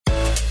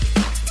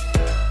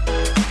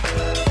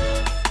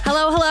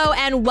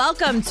and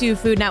welcome to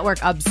Food Network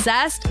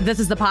Obsessed. This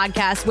is the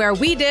podcast where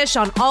we dish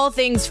on all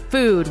things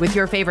food with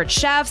your favorite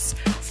chefs,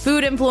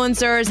 food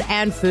influencers,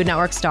 and Food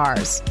Network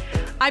stars.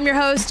 I'm your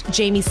host,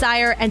 Jamie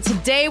Sire, and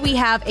today we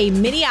have a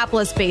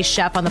Minneapolis-based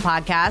chef on the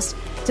podcast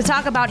to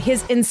talk about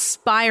his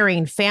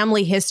inspiring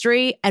family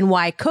history and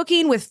why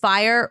cooking with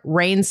fire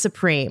reigns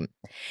supreme.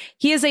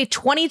 He is a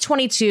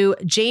 2022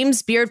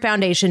 James Beard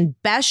Foundation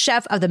Best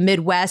Chef of the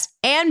Midwest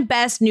and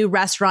Best New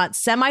Restaurant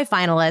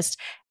semifinalist,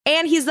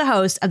 and he's the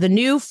host of the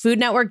new Food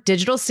Network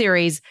digital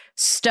series,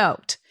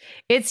 Stoked.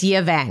 It's Ye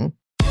Vang.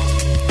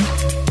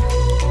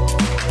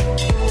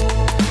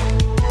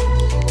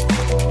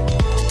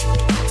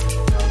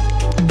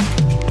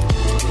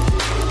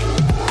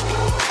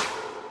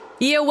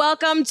 Yeah,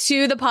 welcome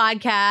to the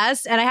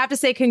podcast. And I have to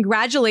say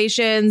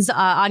congratulations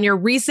on your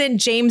recent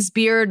James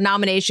Beard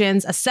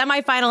nominations, a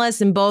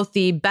semifinalist in both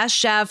the Best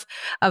Chef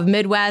of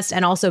Midwest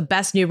and also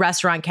Best New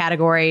Restaurant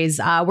categories.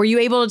 Were you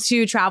able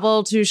to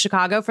travel to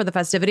Chicago for the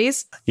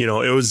festivities? You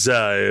know, it was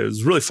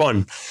really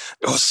fun.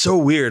 It was so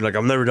weird. Like,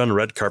 I've never done a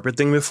red carpet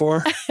thing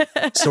before.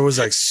 So it was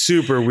like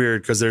super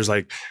weird because there's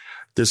like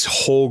this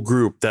whole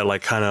group that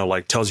like kind of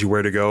like tells you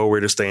where to go, where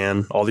to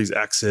stand, all these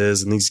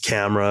X's and these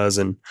cameras.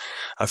 And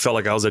I felt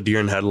like I was a deer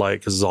in headlight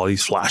because there's all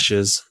these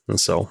flashes. And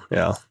so,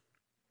 yeah.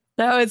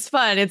 No, it's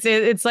fun. It's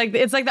like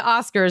the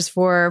Oscars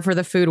for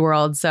the food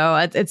world. So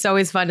it's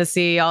always fun to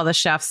see all the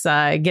chefs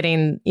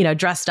getting,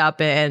 dressed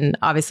up and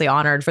obviously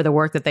honored for the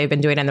work that they've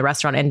been doing in the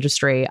restaurant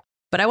industry.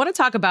 But I want to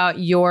talk about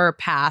your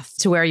path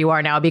to where you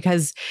are now,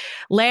 because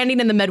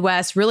landing in the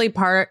Midwest, really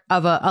part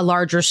of a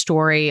larger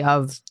story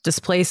of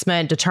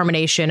displacement,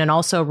 determination, and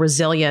also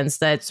resilience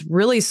that's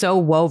really so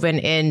woven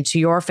into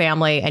your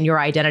family and your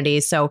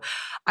identity. So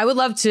I would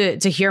love to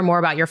hear more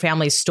about your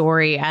family's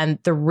story and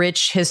the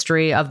rich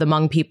history of the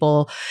Hmong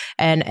people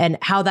and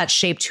how that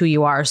shaped who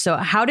you are. So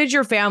how did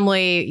your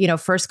family,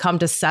 first come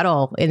to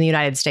settle in the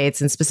United States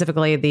and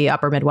specifically the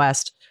upper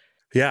Midwest?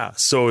 Yeah.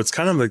 So it's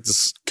kind of like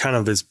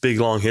this big,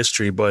 long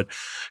history. But,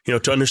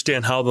 to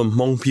understand how the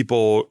Hmong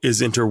people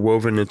is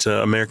interwoven into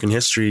American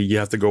history, you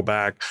have to go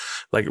back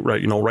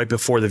right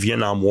before the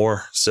Vietnam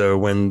War. So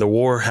when the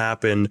war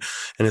happened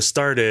and it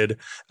started,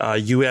 the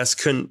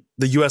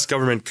U.S.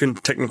 government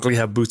couldn't technically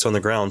have boots on the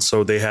ground.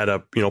 So they had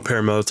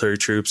paramilitary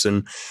troops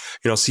and,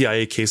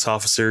 CIA case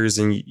officers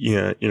and,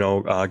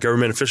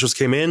 government officials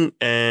came in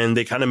and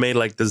they kind of made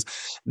like this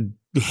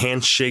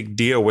handshake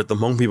deal with the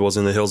Hmong peoples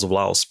in the hills of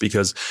Laos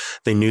because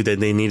they knew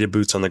that they needed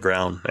boots on the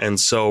ground. And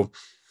so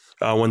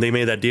when they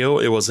made that deal,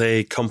 it was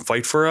come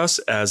fight for us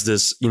as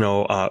this,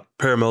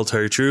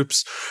 paramilitary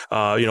troops.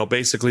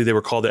 Basically they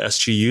were called the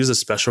SGUs, a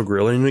special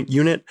guerrilla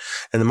unit.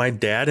 And then my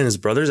dad and his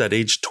brothers at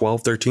age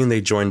 12, 13,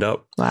 they joined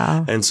up.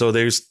 Wow. And so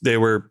they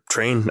were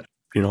trained,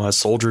 as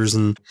soldiers,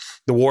 and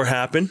the war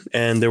happened.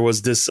 And there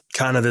was this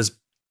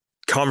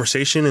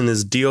conversation and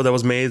this deal that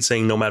was made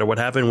saying, no matter what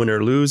happened, win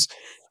or lose,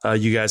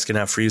 you guys can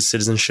have free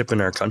citizenship in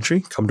our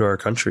country, come to our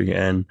country.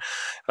 And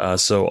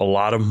so a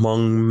lot of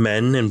Hmong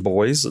men and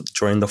boys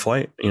joined the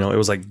fight. It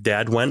was like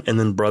dad went and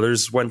then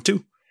brothers went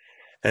too.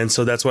 And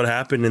so that's what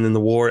happened. And then the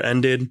war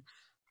ended.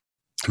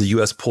 The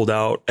U.S. pulled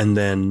out. And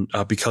then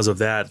because of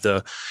that,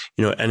 the,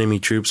 enemy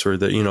troops or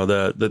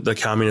the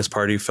Communist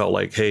Party felt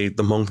like, hey,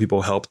 the Hmong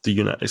people helped the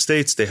United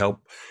States. They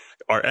helped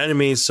our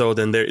enemies. So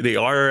then they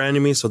are our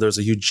enemies. So there's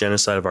a huge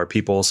genocide of our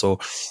people.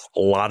 So a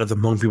lot of the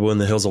Hmong people in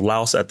the hills of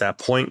Laos at that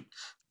point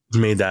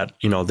made that,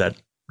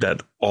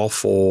 that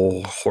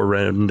awful,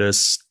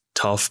 horrendous,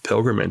 tough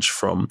pilgrimage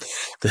from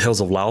the hills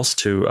of Laos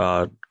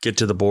to get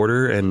to the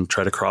border and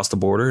try to cross the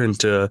border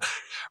into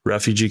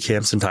refugee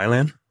camps in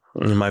Thailand.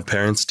 And my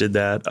parents did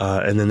that.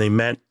 And then they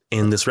met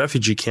in this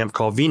refugee camp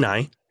called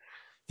Vinai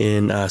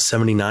in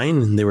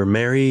 79, and they were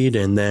married.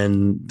 And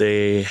then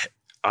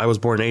I was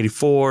born in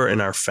 84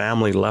 and our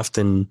family left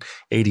in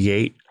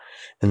 88.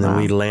 And then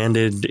we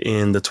landed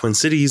in the Twin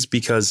Cities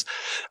because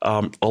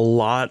a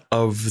lot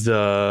of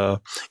the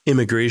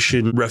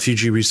immigration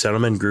refugee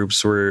resettlement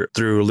groups were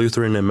through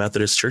Lutheran and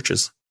Methodist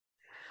churches.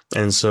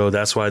 And so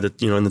that's why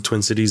in the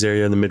Twin Cities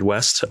area in the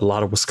Midwest, a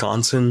lot of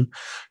Wisconsin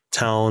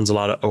towns, a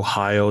lot of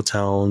Ohio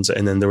towns.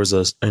 And then there was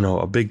a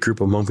big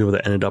group of Hmong people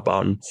that ended up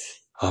out in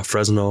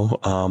Fresno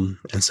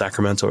and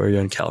Sacramento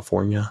area in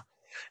California.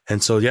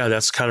 And so, yeah,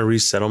 that's kind of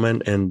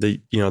resettlement. And the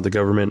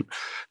government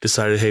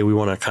decided, hey, we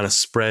want to kind of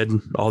spread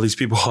all these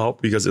people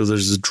out because there's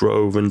this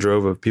drove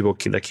of people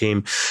that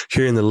came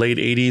here in the late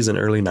 80s and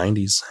early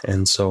 90s.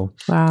 And so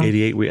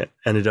 88, we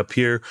ended up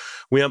here.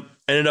 We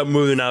ended up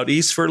moving out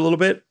east for a little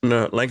bit in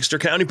Lancaster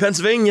County,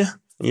 Pennsylvania.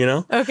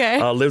 Okay.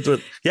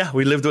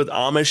 We lived with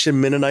Amish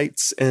and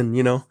Mennonites and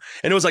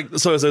it was like,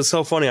 so it was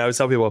so funny. I always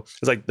tell people,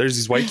 it's like, there's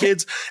these white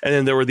kids and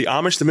then there were the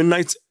Amish, the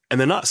Mennonites, and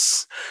then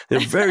us.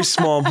 They're very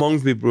small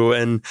Hmong people.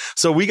 And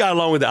so we got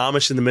along with the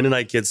Amish and the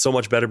Mennonite kids so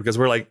much better because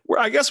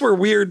I guess we're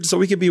weird, so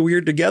we could be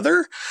weird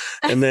together.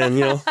 And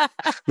then,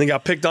 they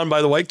got picked on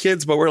by the white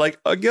kids, but we're like,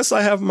 I guess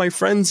I have my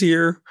friends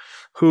here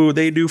who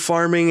they do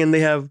farming and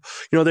they have,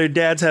 their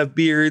dads have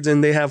beards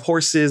and they have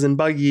horses and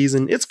buggies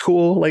and it's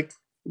cool. Like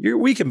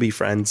we can be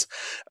friends.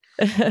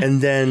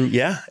 And then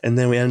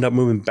we ended up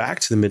moving back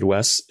to the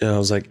Midwest. I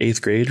was like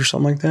 8th grade or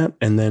something like that.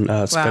 And then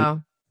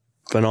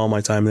spent all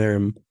my time there.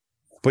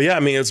 But yeah,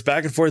 I mean, it's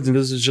back and forth, and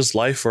this is just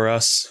life for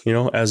us,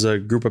 as a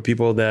group of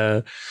people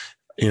that,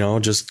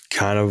 just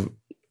kind of,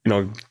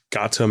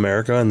 got to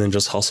America and then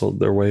just hustled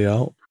their way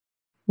out.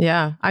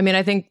 Yeah. I mean,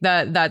 I think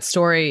that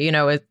story,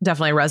 it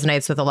definitely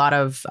resonates with a lot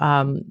of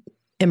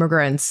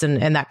immigrants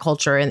and that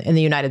culture in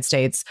the United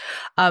States.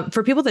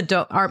 For people that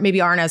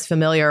aren't as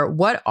familiar,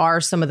 what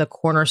are some of the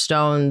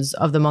cornerstones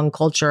of the Hmong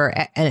culture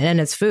and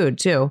its food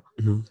too?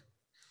 Mm-hmm.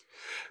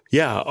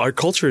 Yeah, our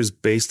culture is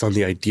based on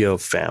the idea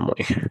of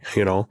family,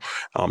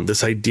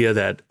 this idea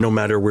that no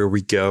matter where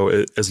we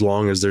go, as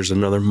long as there's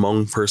another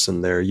Hmong person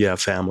there, you have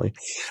family.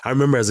 I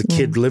remember as a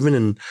kid living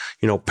in,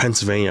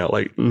 Pennsylvania,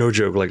 like no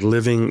joke, like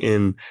living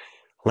in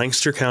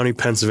Lancaster County,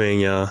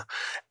 Pennsylvania,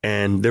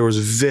 and there was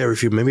very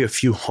few, maybe a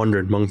few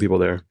hundred Hmong people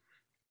there.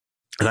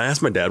 And I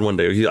asked my dad one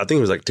day, I think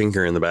it was like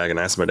Tinker in the bag, and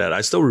I asked my dad,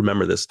 I still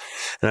remember this.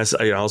 And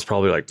I was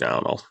probably like, I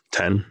don't know,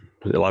 10,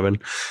 11. I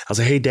was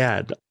like, hey,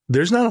 Dad,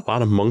 there's not a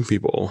lot of Hmong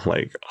people.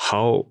 Like,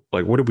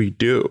 what do we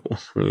do?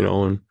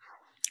 And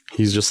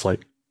he's just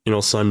like,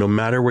 son, no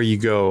matter where you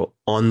go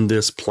on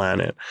this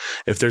planet,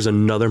 if there's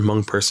another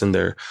Hmong person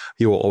there,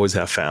 you will always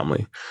have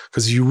family.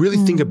 Because you really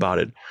think about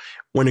it,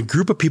 when a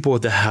group of people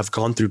that have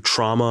gone through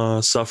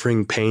trauma,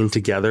 suffering, pain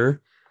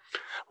together,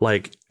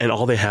 like, and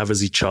all they have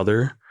is each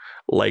other,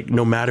 like,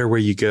 no matter where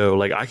you go,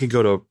 like, I could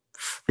go to,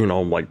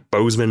 like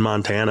Bozeman,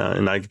 Montana,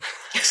 and I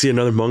see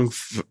another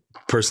Hmong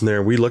person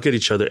there. We look at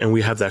each other and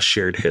we have that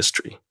shared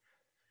history,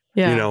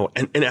 and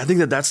I think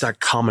that's that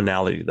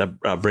commonality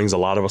that brings a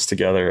lot of us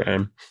together.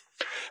 And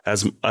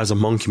as a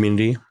Hmong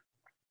community,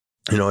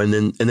 and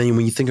then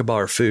when you think about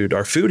our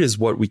food is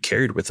what we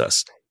carried with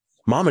us.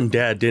 Mom and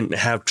Dad didn't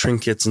have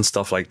trinkets and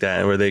stuff like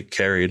that where they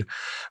carried,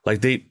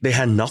 like they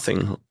had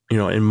nothing,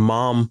 and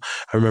Mom,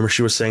 I remember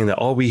she was saying that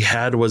all we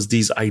had was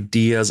these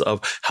ideas of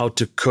how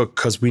to cook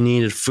because we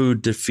needed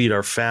food to feed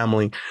our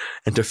family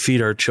and to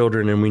feed our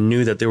children. And we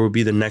knew that there would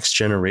be the next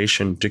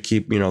generation to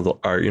keep,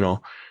 to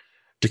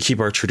keep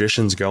our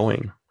traditions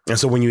going. And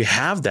so when you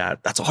have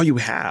that, that's all you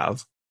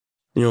have.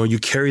 You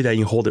carry that and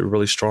you hold it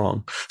really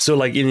strong. So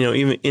like,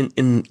 even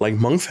in like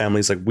Hmong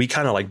families, like we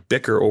kind of like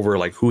bicker over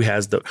like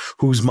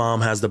whose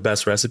mom has the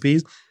best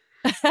recipes.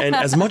 And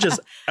as much as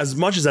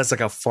that's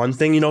like a fun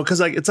thing, cause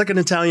like, it's like an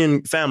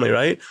Italian family,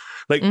 right?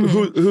 Like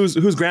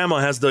whose grandma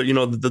has the,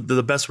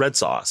 the best red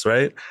sauce,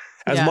 right?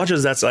 As much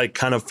as that's like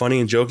kind of funny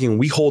and joking,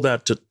 we hold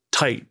that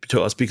tight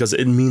to us because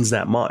it means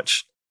that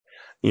much.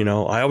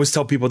 I always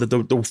tell people that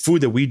the food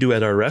that we do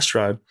at our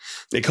restaurant,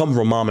 it comes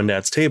from Mom and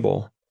Dad's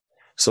table.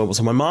 So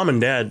my mom and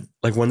dad,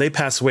 like when they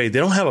pass away, they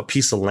don't have a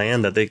piece of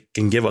land that they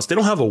can give us. They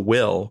don't have a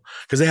will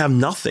because they have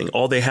nothing.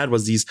 All they had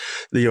was these,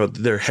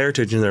 their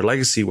heritage and their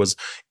legacy was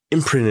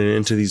imprinted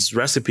into these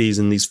recipes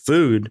and these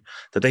food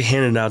that they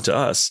handed out to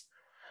us,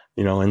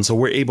 and so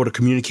we're able to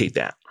communicate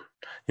that,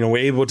 we're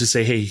able to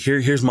say, hey,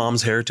 here's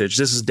Mom's heritage.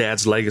 This is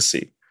Dad's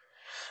legacy,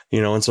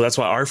 and so that's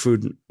why our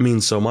food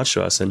means so much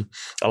to us. And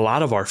a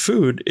lot of our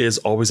food is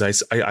always,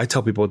 I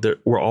tell people that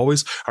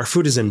our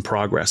food is in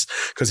progress,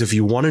 because if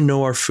you want to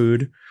know our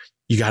food,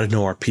 you got to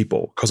know our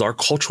people, because our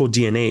cultural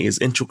DNA is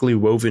intricately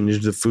woven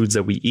into the foods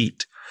that we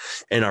eat.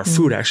 And our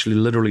food actually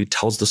literally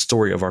tells the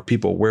story of our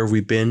people, where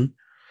we've been,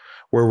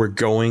 where we're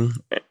going,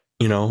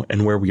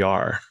 and where we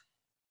are.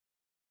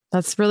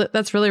 That's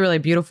really, really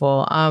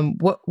beautiful.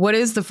 What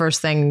is the first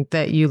thing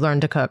that you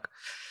learned to cook?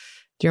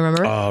 Do you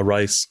remember?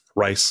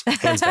 Rice,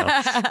 hands down.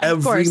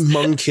 Every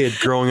Hmong kid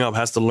growing up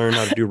has to learn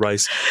how to do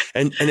rice.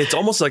 And it's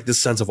almost like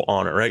this sense of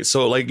honor, right?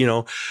 So like,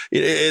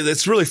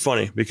 it's really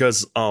funny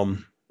because,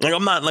 like,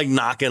 I'm not like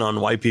knocking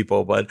on white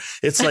people, but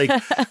it's like,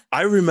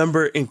 I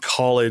remember in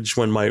college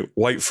when my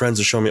white friends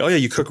are showing me, oh yeah,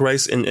 you cook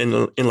rice in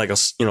like a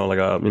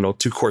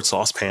 2-quart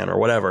saucepan or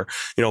whatever,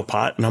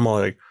 pot. And I'm all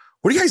like,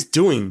 what are you guys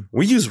doing?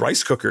 We use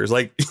rice cookers.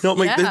 Like,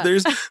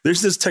 there's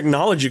this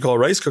technology called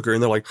rice cooker.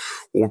 And they're like,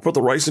 well, we put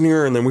the rice in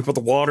here and then we put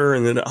the water.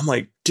 And then I'm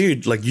like,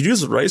 dude, like you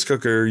use a rice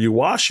cooker, you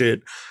wash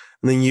it.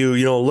 And then you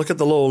look at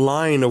the little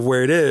line of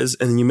where it is.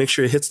 And then you make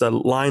sure it hits that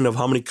line of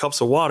how many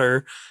cups of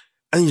water.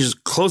 And you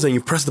just close it and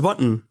you press the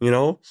button, and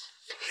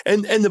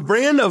the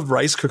brand of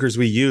rice cookers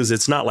we use,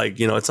 it's not like,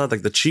 it's not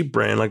like the cheap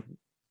brand. Like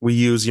we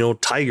use,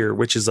 Tiger,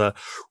 which is a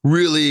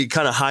really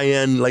kind of high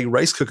end like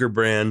rice cooker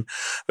brand.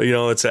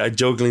 I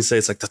jokingly say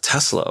it's like the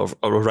Tesla of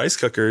rice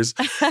cookers.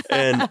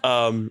 And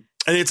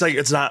it's like,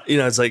 it's not,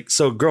 it's like,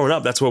 so growing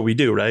up, that's what we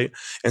do. Right.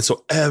 And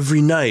so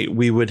every night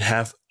we would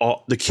have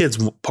all the kids,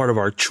 part of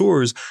our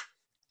chores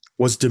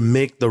was to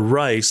make the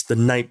rice the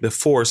night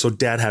before. So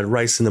Dad had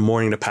rice in the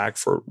morning to pack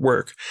for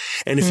work.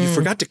 And if you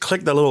forgot to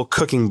click that little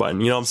cooking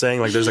button, you know what I'm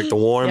saying? Like there's like the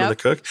warm and the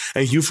cook,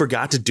 and you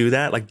forgot to do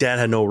that. Like Dad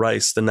had no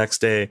rice the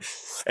next day.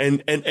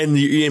 And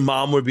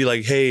Mom would be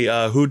like, hey,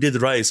 who did the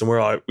rice? And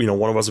we're all,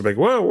 one of us would be like,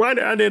 well, why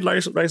did I did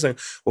rice?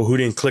 Well, who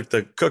didn't click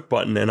the cook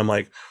button? And I'm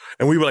like,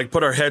 and we would like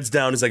put our heads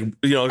down. It's like,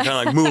 kind of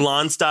like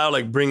Mulan style,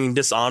 like bringing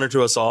dishonor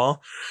to us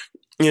all.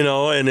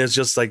 and it's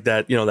just like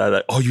that,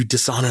 that, oh, you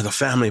dishonor the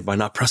family by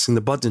not pressing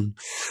the button,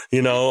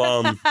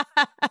 yeah,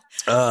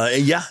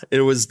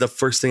 it was the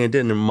first thing I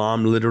did. And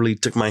mom literally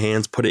took my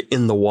hands, put it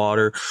in the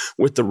water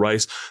with the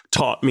rice,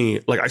 taught me,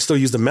 like, I still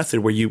use the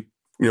method where you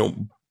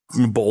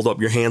bold up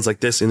your hands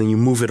like this, and then you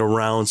move it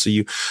around so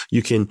you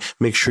can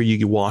make sure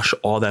you wash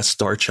all that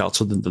starch out.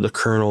 So the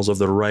kernels of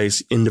the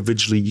rice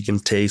individually you can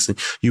taste, and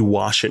you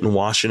wash it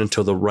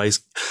until the rice,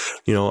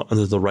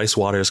 under the rice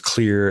water is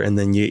clear. And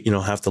then you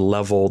have to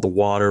level the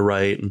water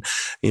right. And,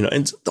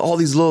 and all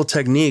these little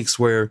techniques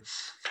where,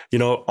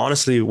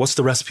 honestly, what's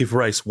the recipe for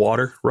rice?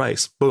 Water,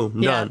 rice,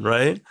 boom, done.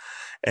 Right.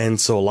 And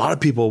so a lot of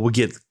people would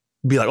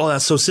be like, oh,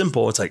 that's so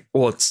simple. It's like,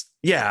 well,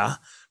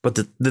 but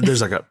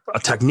there's like a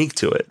technique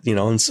to it,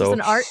 and so there's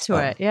an art to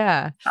it.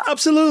 Yeah,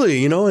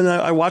 absolutely. And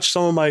I watch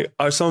some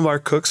of our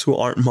cooks who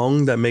aren't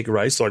Hmong that make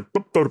rice, like,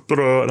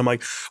 and I'm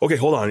like, okay,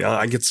 hold on.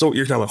 I get so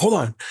irritated. I'm like, hold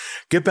on,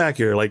 get back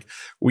here. Like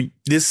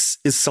this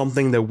is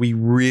something that we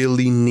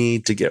really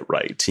need to get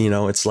right.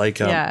 It's like,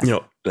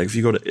 like if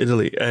you go to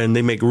Italy and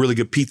they make really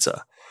good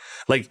pizza,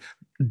 like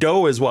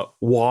dough is what?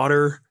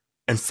 Water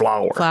and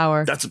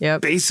flour. That's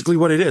basically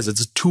what it is.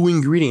 It's 2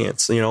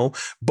 ingredients,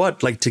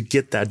 but like to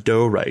get that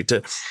dough right,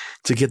 to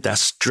get that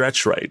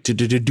stretch right, to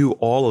do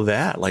all of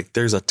that, like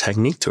there's a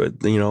technique to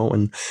it,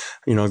 and,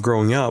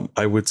 growing up,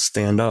 I would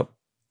stand up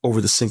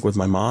over the sink with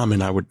my mom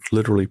and I would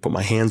literally put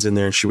my hands in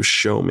there and she would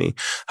show me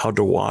how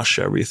to wash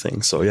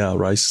everything. So yeah,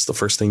 rice is the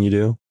first thing you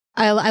do.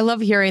 I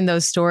love hearing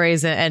those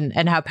stories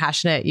and how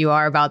passionate you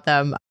are about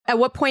them. At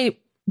what point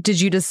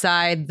did you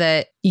decide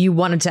that you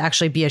wanted to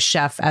actually be a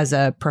chef as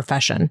a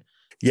profession?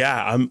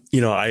 Yeah,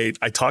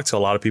 I talk to a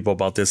lot of people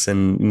about this,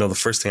 and the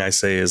first thing I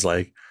say is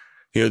like,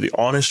 the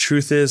honest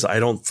truth is I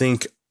don't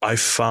think I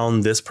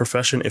found this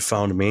profession. It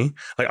found me.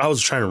 Like I was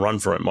trying to run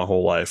from it my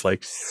whole life.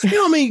 Like,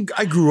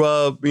 I grew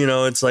up,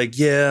 it's like,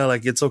 yeah,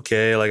 like it's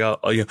okay. Like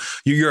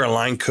you're a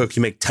line cook,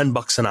 you make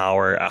 $10 an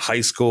hour at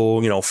high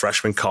school,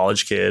 freshman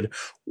college kid,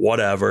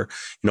 whatever.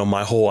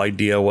 My whole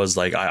idea was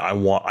like,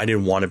 I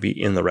didn't want to be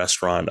in the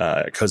restaurant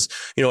because,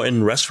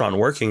 in restaurant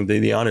working,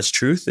 the honest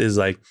truth is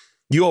like,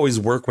 you always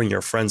work when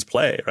your friends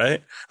play,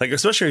 right? Like,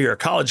 especially if you're a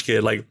college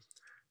kid, like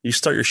you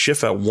start your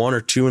shift at 1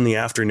 or 2 in the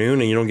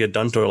afternoon and you don't get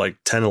done till like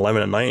 10,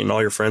 11 at night. And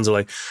all your friends are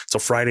like, so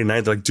Friday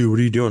night, they're like, dude, what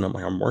are you doing? I'm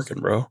like, I'm working,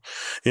 bro.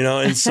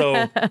 And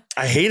so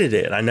I hated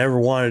it. I never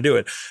wanted to do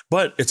it,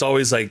 but it's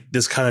always like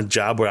this kind of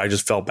job where I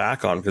just fell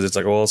back on because it's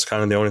like, well, it's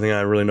kind of the only thing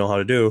I really know how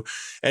to do.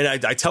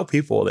 And I tell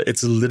people that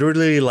it's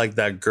literally like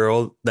that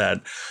girl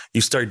that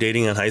you start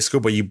dating in high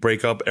school, but you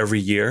break up every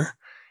year.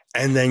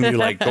 And then you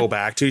like go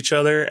back to each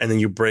other and then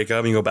you break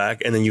up and you go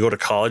back and then you go to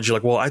college. You're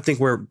like, well, I think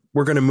we're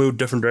going to move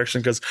different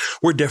directions because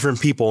we're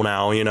different people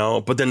now,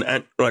 but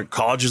then like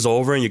college is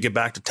over and you get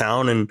back to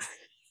town and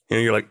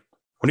you're like,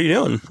 what are you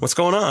doing? What's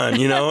going on?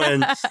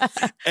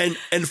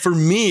 And for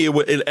me,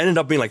 it ended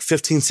up being like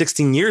 15,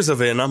 16 years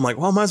of it. And I'm like,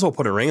 well, I might as well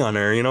put a ring on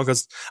her,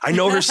 because I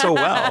know her so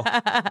well.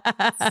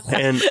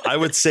 And I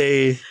would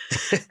say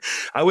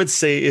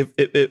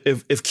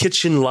if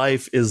kitchen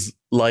life is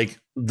like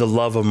the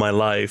love of my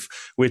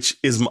life, which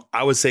is,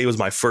 I would say it was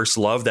my first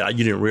love that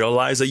you didn't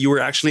realize that you were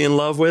actually in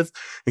love with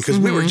because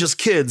we were just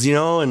kids,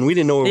 and we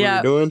didn't know what we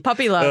were doing.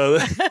 Puppy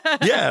love.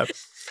 Yeah.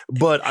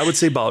 But I would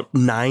say about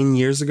 9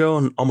 years ago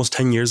and almost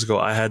 10 years ago,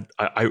 I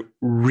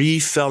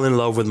fell in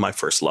love with my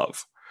first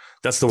love.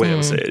 That's the way I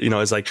would say it.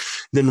 It's like,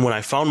 then when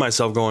I found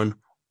myself going,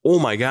 oh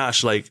my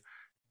gosh, like,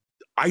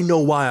 I know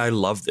why I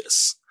love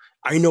this.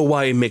 I know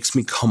why it makes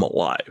me come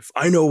alive.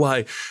 I know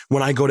why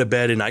when I go to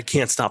bed and I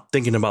can't stop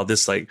thinking about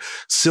this like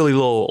silly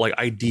little like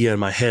idea in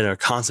my head or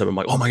concept, I'm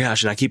like, oh my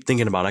gosh. And I keep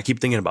thinking about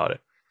it.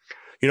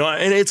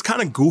 And it's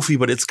kind of goofy,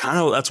 but it's kind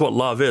of, that's what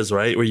love is,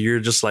 right? Where you're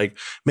just like,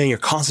 man, you're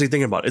constantly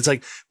thinking about it. It's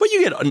like, but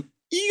you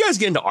guys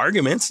get into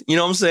arguments, you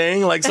know what I'm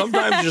saying? Like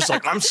sometimes you're just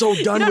like, I'm so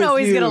done with you. Don't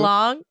always get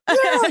along.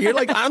 Yeah, you're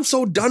like, I'm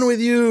so done with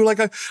you. Like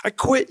I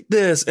quit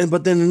this.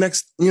 But then the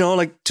next,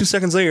 like 2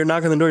 seconds later, you're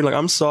knocking on the door. You're like,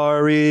 I'm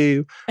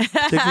sorry.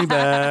 Take me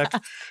back.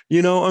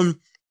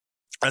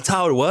 That's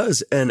how it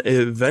was. And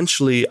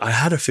eventually I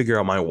had to figure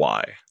out my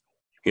why.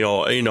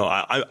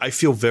 I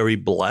feel very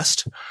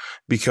blessed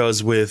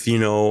because with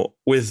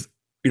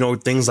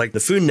things like the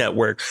Food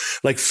Network,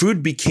 like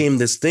food became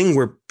this thing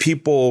where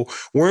people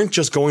weren't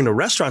just going to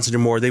restaurants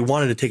anymore. They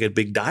wanted to take a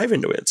big dive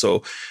into it.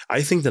 So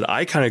I think that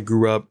I kind of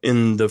grew up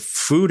in the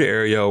food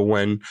area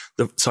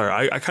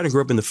I kind of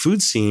grew up in the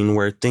food scene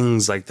where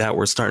things like that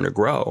were starting to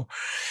grow.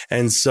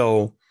 And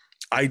so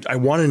I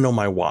wanted to know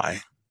my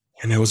why.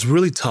 And it was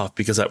really tough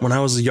because when I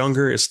was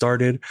younger, it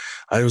started,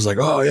 I was like,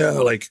 oh yeah,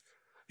 like,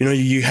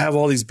 you have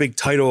all these big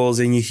titles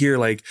and you hear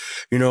like,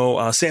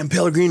 San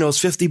Pellegrino's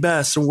 50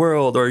 best in the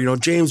world or,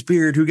 James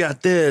Beard who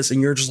got this.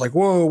 And you're just like,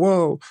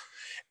 whoa.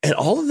 And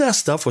all of that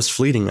stuff was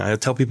fleeting. I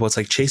tell people it's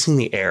like chasing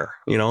the air,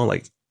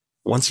 like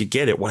once you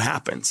get it, what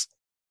happens?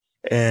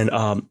 And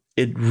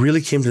it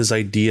really came to this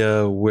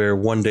idea where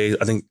one day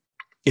I think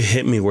it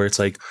hit me where it's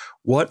like,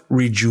 what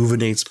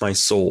rejuvenates my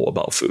soul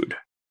about food?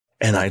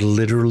 And I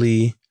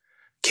literally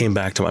came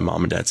back to my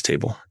mom and dad's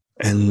table.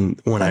 And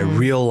when I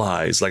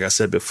realized, like I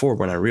said before,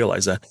 when I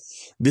realized that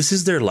this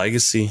is their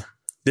legacy,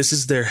 this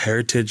is their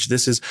heritage,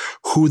 this is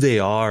who they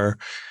are.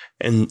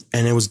 And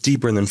it was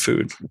deeper than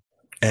food.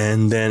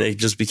 And then it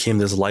just became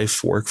this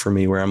life work for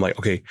me where I'm like,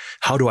 okay,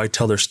 how do I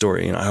tell their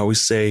story? And I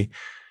always say,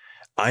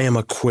 I am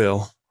a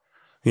quill,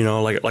 you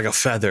know, like a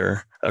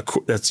feather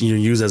that's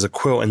used as a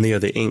quill, and they are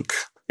the ink.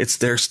 It's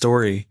their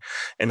story.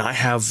 And I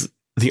have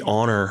the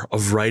honor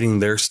of writing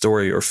their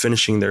story or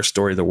finishing their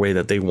story the way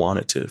that they want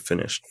it to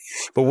finish.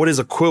 But what is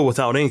a quill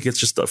without ink? It's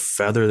just a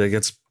feather that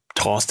gets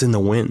tossed in the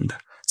wind.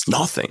 It's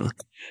nothing,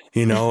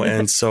 you know?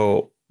 And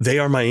so they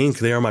are my ink.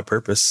 They are my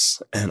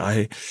purpose. And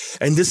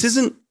this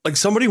isn't like,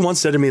 somebody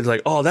once said to me,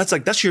 like, oh,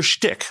 that's your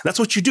shtick. That's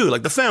what you do.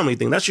 Like the family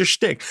thing. That's your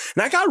shtick.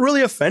 And I got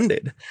really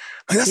offended.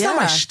 Like, that's not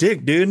my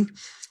shtick, dude.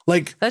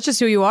 Like, that's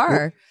just who you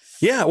are.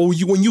 Yeah. Well,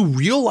 when you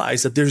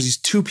realize that there's these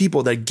two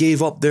people that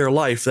gave up their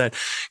life, that,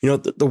 you know,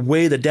 the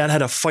way that dad had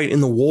to fight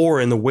in the war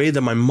and the way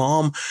that my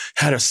mom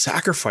had to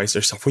sacrifice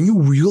herself, when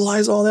you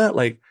realize all that,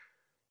 like,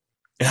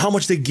 and how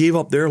much they gave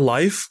up their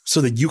life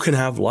so that you can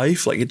have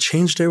life, like, it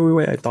changed every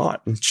way I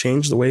thought, and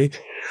changed the way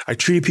I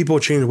treated people,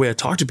 it changed the way I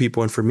talked to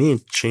people. And for me,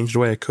 it changed the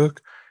way I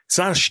cook. It's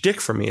not a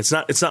shtick for me. It's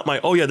not my,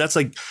 oh yeah, that's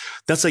like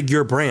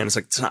your brand. It's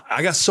like,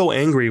 I got so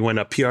angry when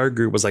a PR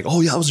group was like,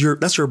 oh yeah,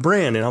 that's your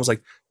brand. And I was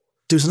like,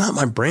 dude, it's not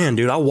my brand,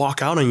 dude. I'll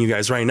walk out on you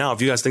guys right now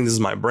if you guys think this is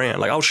my brand.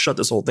 Like, I'll shut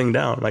this whole thing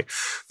down. Like,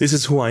 this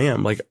is who I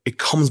am. Like, it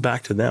comes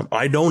back to them.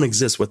 I don't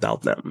exist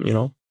without them, you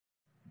know?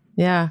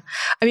 Yeah.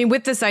 I mean,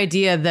 with this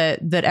idea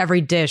that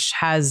every dish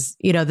has,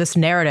 you know, this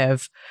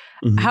narrative,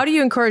 how do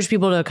you encourage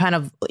people to kind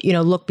of, you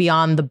know, look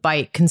beyond the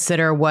bite,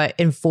 consider what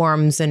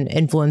informs and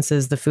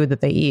influences the food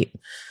that they eat?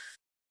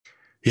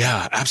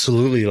 Yeah,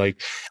 absolutely. Like,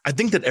 I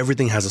think that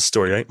everything has a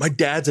story, right? My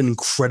dad's an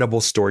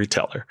incredible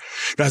storyteller.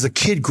 As a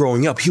kid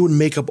growing up, he would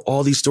make up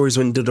all these stories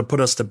to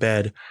put us to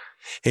bed.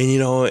 And, you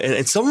know,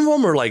 and some of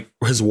them are like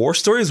his war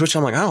stories, which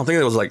I'm like, I don't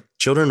think it was like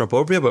children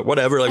appropriate, but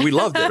whatever. Like, we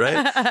loved it,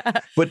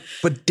 right?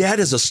 But dad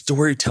is a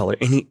storyteller,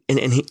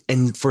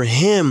 and for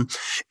him,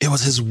 it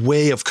was his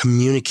way of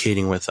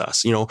communicating with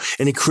us, you know,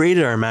 and it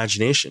created our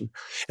imagination.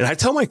 And I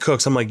tell my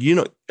cooks, I'm like, you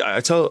know, I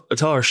tell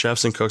our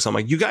chefs and cooks, I'm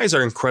like, you guys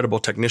are incredible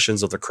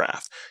technicians of the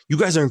craft. You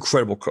guys are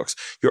incredible cooks.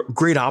 You're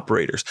great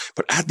operators.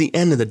 But at the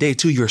end of the day,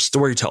 too, you're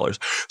storytellers.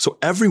 So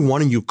every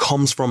one of you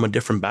comes from a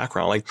different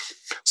background. Like,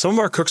 some of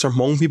our cooks are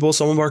Hmong people.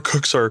 Some of our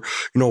cooks are,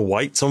 you know,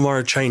 white. Some of them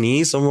are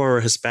Chinese. Some of them are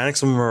Hispanic.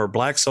 Some of them are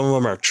Black. Some of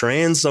them are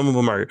trans. Some of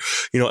them are,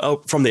 you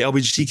know, from the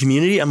LGBT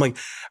community. I'm like,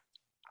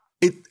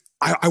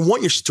 I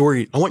want your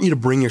story. I want you to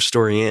bring your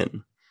story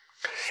in.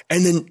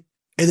 And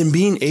then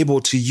being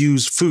able to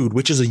use food,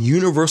 which is a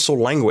universal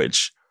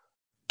language,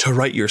 to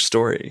write your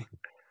story.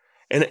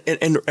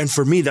 And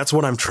for me, that's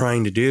what I'm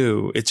trying to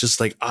do. It's just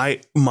like,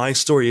 my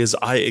story is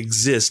I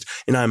exist,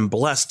 and I'm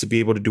blessed to be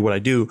able to do what I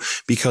do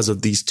because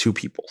of these two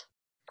people,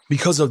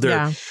 because of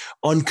their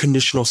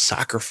unconditional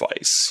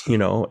sacrifice, you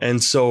know?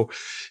 And so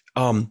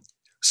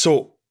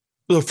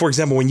for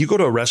example, when you go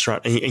to a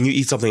restaurant and you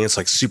eat something that's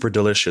like super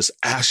delicious,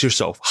 ask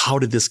yourself, how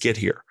did this get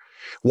here?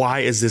 Why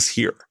is this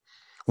here?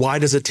 Why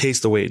does it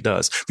taste the way it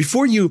does?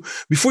 Before you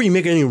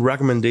make any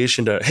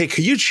recommendation to, hey,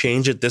 could you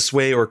change it this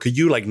way? Or could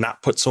you like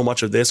not put so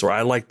much of this? Or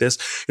I like this,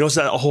 you know, it's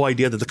that whole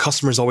idea that the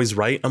customer is always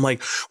right. I'm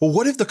like, well,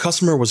 what if the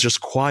customer was just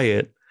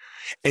quiet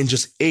and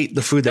just ate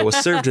the food that was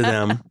served to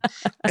them?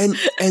 And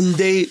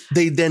they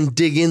then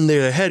dig in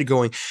their head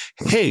going,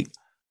 hey,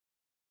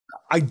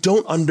 I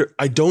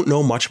don't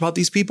know much about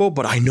these people,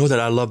 but I know that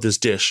I love this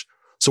dish.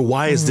 So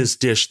why is this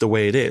dish the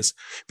way it is?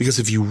 Because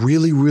if you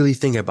really, really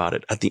think about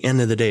it, at the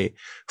end of the day,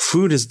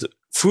 food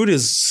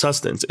is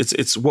sustenance.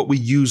 It's what we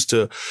use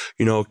to,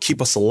 you know,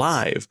 keep us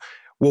alive.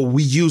 Well,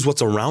 we use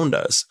what's around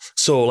us.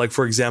 So like,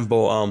 for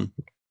example,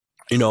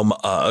 you know,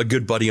 a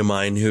good buddy of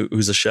mine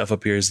who's a chef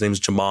up here, his name's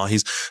Jamal.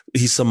 He's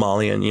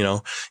Somalian, you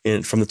know,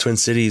 from the Twin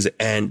Cities.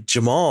 And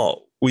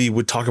Jamal, we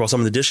would talk about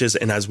some of the dishes.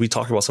 And as we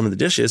talk about some of the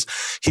dishes,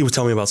 he would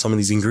tell me about some of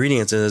these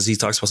ingredients. And as he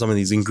talks about some of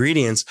these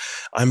ingredients,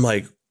 I'm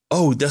like,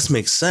 oh, this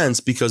makes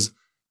sense because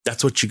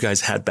that's what you guys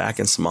had back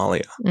in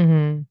Somalia.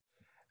 Mm-hmm.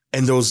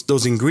 And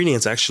those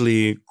ingredients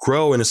actually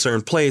grow in a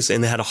certain place,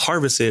 and they had to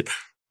harvest it.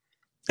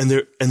 And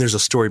there's a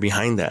story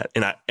behind that.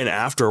 And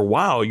after a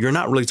while, you're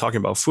not really talking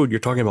about food. You're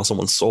talking about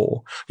someone's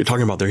soul. You're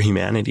talking about their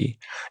humanity,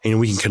 and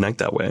we can connect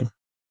that way.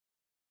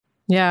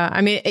 Yeah.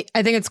 I mean,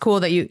 I think it's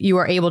cool that you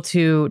are able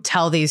to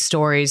tell these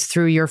stories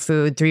through your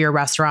food, through your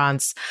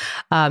restaurants.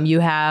 You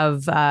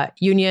have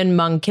Union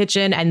Hmong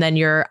Kitchen, and then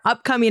your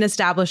upcoming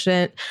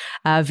establishment,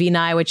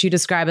 Vinai, which you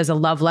describe as a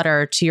love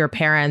letter to your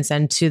parents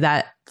and to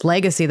that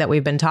legacy that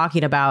we've been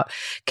talking about.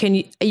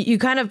 You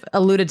kind of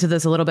alluded to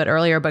this a little bit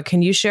earlier, but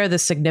can you share the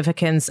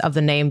significance of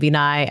the name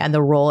Vinai and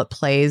the role it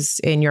plays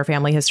in your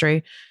family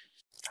history?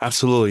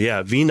 Absolutely.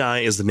 Yeah.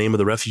 Vinai is the name of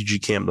the refugee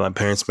camp that my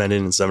parents met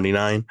in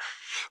 79.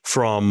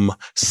 From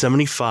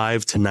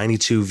 75 to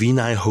 92,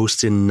 Vinai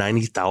hosted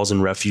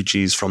 90,000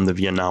 refugees from the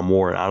Vietnam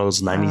War. And out of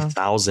those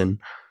 90,000,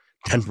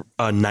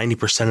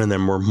 90% of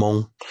them were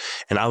Hmong.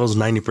 And out of those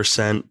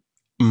 90%,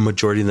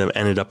 majority of them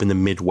ended up in the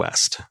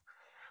Midwest.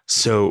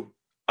 So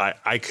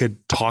I could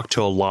talk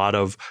to a lot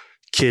of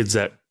kids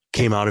that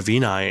came out of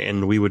Vinai,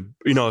 and we would,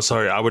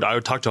 I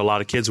would talk to a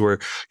lot of kids who were,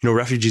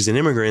 refugees and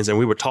immigrants, and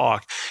we would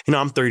talk.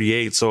 I'm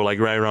 38, so like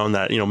right around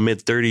that,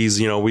 mid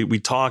 30s, we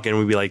talk and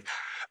we'd be like,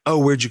 oh,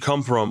 where'd you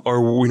come from?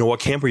 Or, what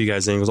camp were you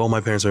guys in? Because all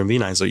my parents are in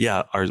Vinai. So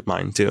yeah,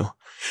 mine too.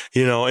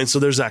 And so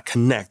there's that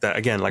connect that,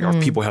 again, like our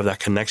people have that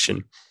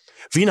connection.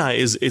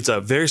 Vinai it's a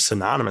very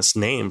synonymous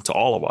name to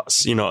all of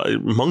us.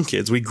 Hmong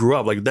kids, we grew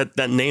up like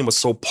that name was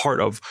so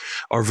part of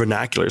our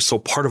vernacular, so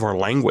part of our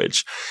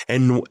language.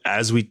 And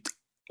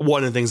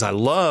one of the things I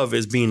love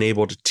is being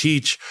able to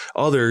teach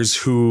others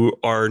who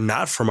are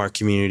not from our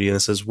community. And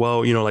it says,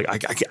 well, I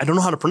don't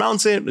know how to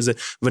pronounce it. Is it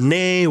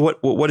Vinay?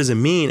 What does it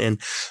mean?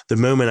 And the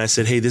moment I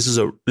said, hey, this is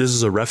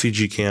a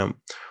refugee camp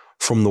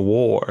from the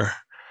war,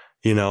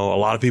 a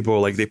lot of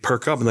people like they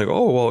perk up and they go,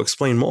 oh, well,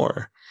 explain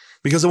more.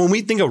 Because when we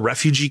think of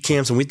refugee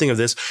camps and we think of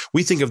this,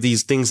 we think of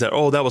these things that,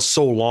 oh, that was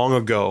so long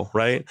ago,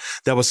 right?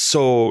 That was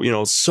so,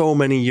 so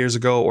many years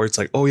ago. Or it's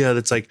like, oh yeah,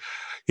 that's like,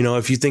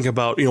 if you think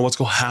about, what's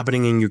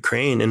happening in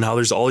Ukraine and how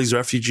there's all these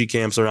refugee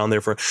camps around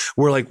there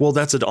we're like, well,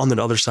 that's on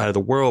the other side of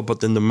the world.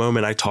 But then the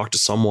moment I talk to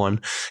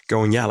someone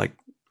going, yeah, like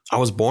I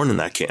was born in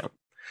that camp,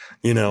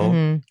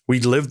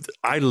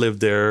 I lived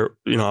there,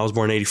 I was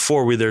born in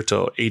 84. We were there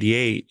till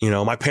 88.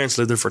 My parents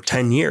lived there for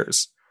 10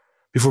 years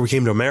before we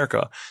came to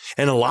America.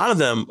 And a lot of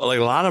them, like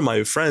a lot of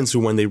my friends who,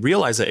 when they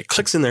realize that, it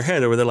clicks in their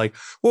head, or they're like,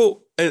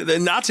 well,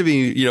 not to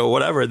be,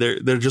 whatever.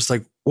 They're just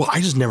like, well,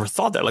 I just never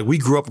thought that. Like, we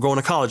grew up going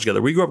to college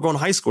together. We grew up going to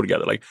high school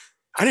together. Like,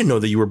 I didn't know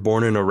that you were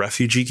born in a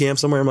refugee camp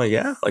somewhere. I'm like,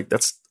 yeah, like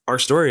that's our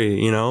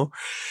story,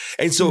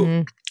 And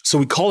so, so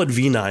we call it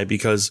Vinai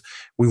because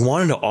we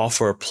wanted to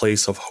offer a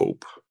place of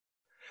hope.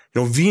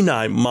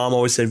 Vinai, mom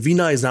always said,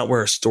 Vinai is not where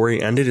our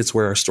story ended. It's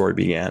where our story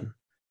began.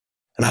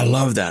 And I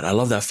love that. I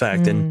love that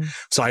fact. And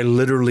so I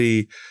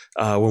literally,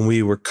 when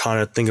we were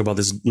kind of thinking about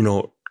this,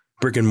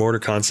 brick and mortar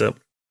concept,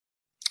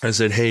 I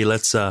said, hey,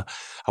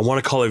 I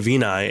want to call it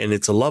Vinai, and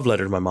it's a love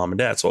letter to my mom and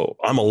dad. So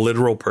I'm a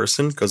literal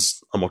person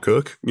because I'm a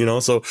cook,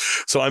 so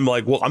I'm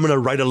like, well, I'm going to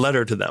write a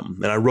letter to them.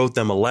 And I wrote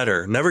them a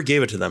letter, never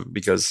gave it to them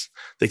because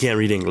they can't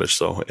read English.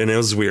 So, and it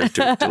was weird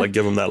to like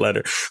give them that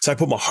letter. So I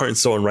put my heart and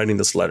soul in writing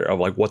this letter of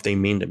like what they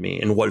mean to me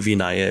and what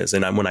Vinai is.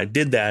 And when I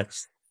did that,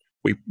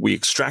 we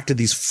extracted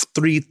these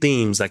 3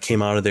 themes that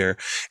came out of there.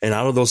 And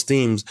out of those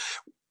themes,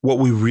 what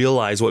we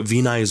realized, what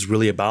Vinai is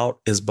really about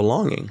is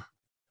belonging.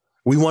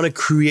 We want to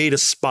create a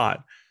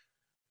spot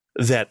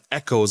that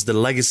echoes the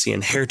legacy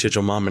and heritage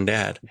of mom and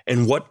dad.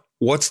 And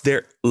what's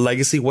their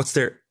legacy? What's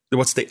the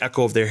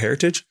echo of their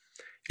heritage?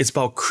 It's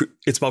about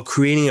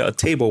creating a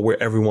table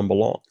where everyone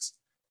belongs.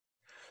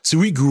 So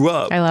we grew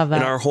up in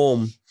our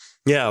home.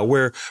 Yeah.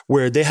 Where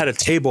they had a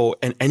table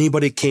and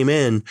anybody came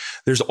in,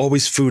 there's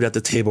always food at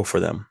the table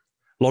for them.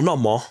 Lo no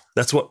mo.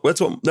 That's a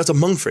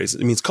Hmong phrase.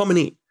 It means come and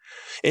eat.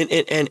 And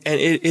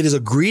it is a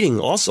greeting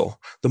also.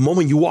 The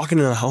moment you walk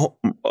into a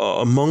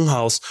Hmong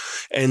house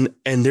and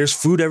there's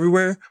food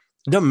everywhere,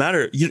 it doesn't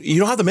matter. You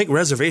don't have to make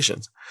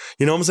reservations.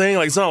 You know what I'm saying?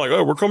 Like, it's not like,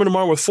 oh, we're coming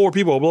tomorrow with 4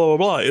 people, blah, blah,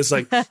 blah. It's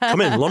like,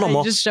 come in, lo no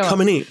mo,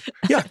 come and eat.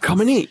 Yeah,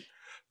 come and eat.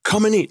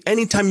 Come and eat.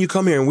 Anytime you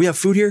come here and we have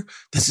food here,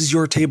 this is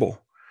your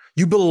table.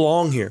 You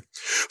belong here.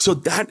 So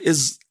that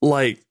is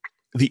like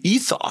the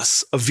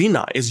ethos of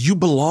Vinai is you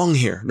belong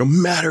here, no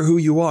matter who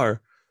you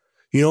are.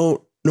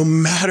 No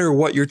matter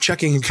what your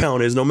checking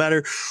account is, no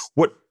matter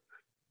what,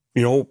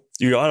 I don't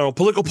know,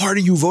 political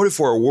party you voted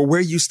for or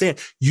where you stand,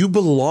 you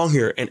belong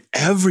here and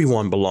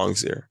everyone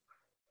belongs here.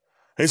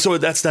 And so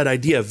that's that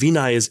idea.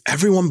 Vinai is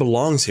everyone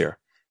belongs here.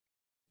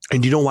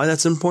 And you know why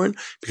that's important?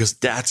 Because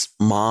that's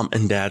mom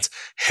and dad's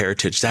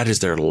heritage. That is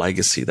their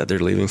legacy that they're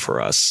leaving for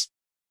us.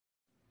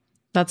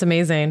 That's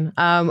amazing.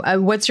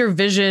 What's your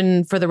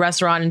vision for the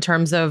restaurant in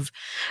terms of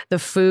the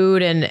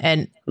food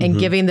and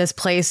giving this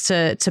place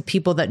to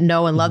people that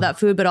know and love that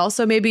food, but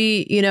also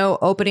maybe,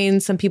 opening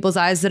some people's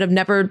eyes that have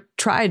never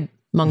tried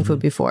Hmong food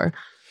before?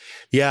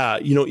 Yeah.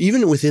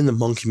 Even within the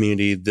Hmong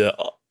community,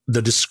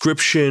 the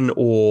description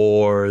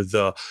or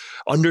the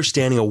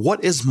understanding of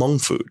what is Hmong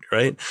food,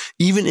 right?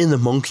 Even in the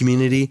Hmong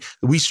community,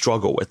 we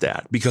struggle with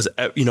that because,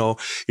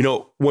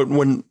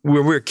 when we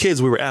were kids,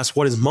 we were asked,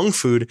 what is Hmong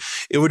food?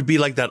 It would be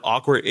like that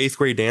awkward 8th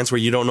grade dance where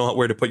you don't know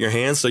where to put your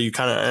hands. So you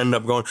kind of end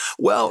up going,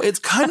 well, it's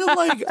kind of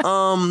like,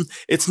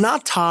 it's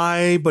not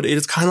Thai, but it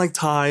is kind of like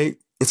Thai.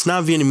 It's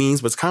not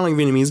Vietnamese, but it's kind of like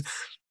Vietnamese.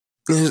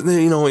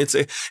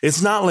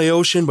 It's not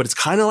Laotian, but it's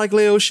kind of like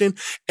Laotian.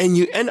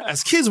 And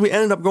as kids, we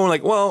ended up going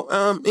like, well,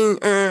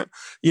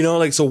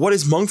 so what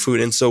is Hmong food?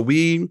 And so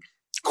we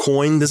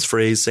coined this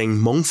phrase saying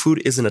Hmong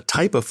food isn't a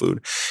type of food.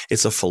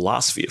 It's a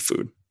philosophy of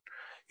food.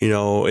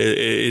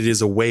 It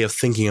is a way of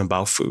thinking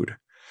about food.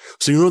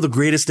 So, the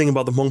greatest thing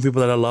about the Hmong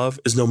people that I love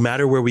is no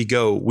matter where we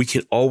go, we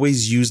can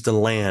always use the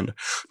land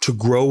to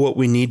grow what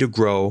we need to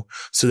grow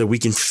so that we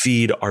can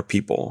feed our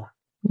people.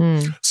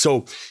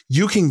 So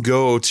you can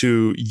go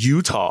to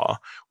Utah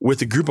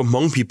with a group of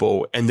Hmong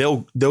people and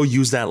they'll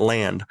use that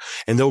land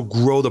and they'll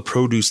grow the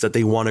produce that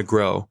they want to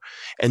grow.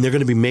 And they're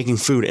going to be making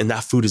food and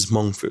that food is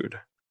Hmong food.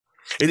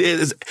 It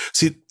is.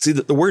 See,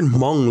 the word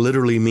Hmong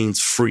literally means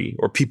free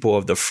or people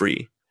of the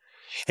free.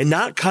 And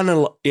not kind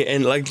of,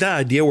 and like that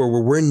idea where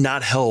we're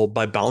not held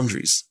by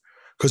boundaries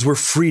because we're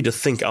free to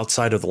think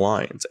outside of the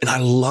lines. And I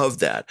love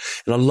that.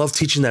 And I love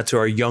teaching that to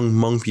our young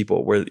Hmong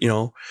people where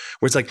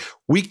it's like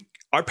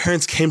our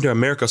parents came to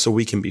America so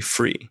we can be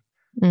free.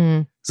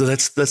 Mm. So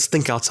let's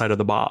think outside of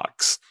the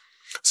box.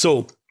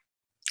 So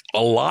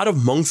a lot of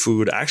Hmong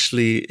food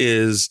actually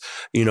is,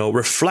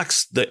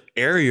 reflects the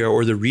area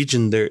or the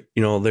region they're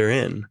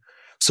in.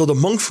 So the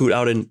Hmong food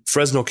out in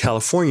Fresno,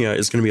 California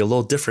is going to be a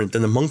little different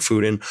than the Hmong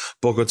food in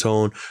Boca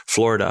Raton,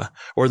 Florida,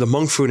 or the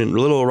Hmong food in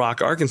Little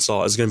Rock,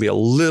 Arkansas is going to be a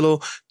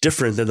little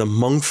different than the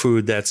Hmong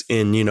food that's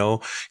in,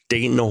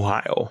 Dayton,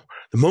 Ohio.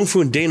 The Hmong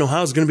food in Dayton,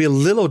 Ohio is going to be a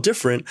little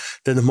different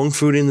than the Hmong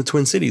food in the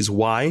Twin Cities.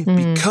 Why?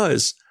 Mm-hmm.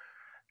 Because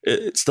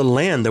it's the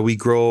land that we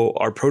grow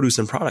our produce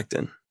and product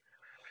in,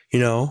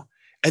 and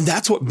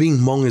that's what being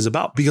Hmong is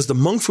about. Because the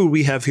Hmong food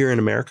we have here in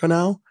America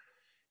now,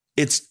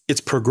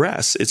 it's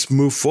progressed, it's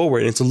moved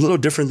forward. It's a little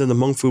different than the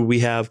Hmong food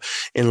we have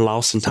in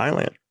Laos and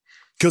Thailand.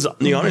 Because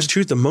the honest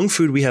truth, the Hmong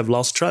food we have in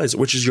Laos and Thailand,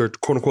 which is your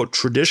quote unquote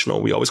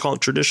traditional, we always call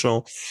it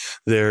traditional.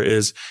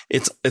 It's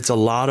a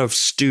lot of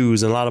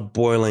stews and a lot of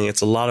boiling.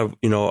 It's a lot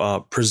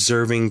of,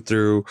 preserving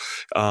through,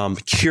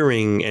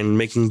 curing and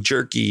making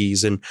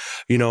jerkies and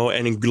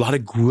a lot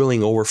of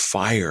grilling over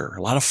fire,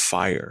 a lot of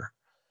fire.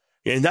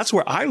 And that's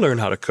where I learned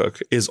how to cook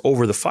is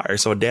over the fire.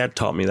 So Dad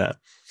taught me that.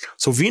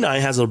 So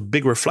Vinai has a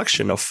big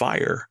reflection of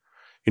fire,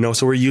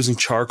 so we're using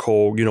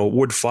charcoal,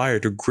 wood fire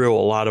to grill a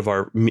lot of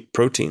our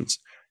proteins,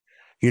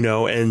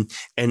 and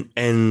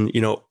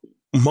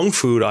Hmong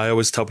food. I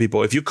always tell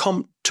people, if you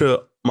come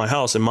to my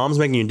house and Mom's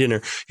making you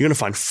dinner, you're going to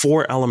find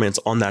 4 elements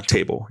on that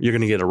table. You're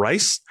going to get a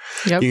rice,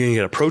 You're going to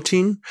get a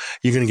protein,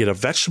 you're going to get a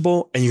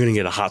vegetable, and you're going to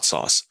get a hot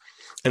sauce.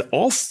 And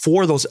all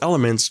 4 of those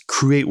elements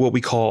create what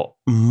we call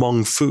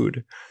Hmong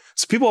food.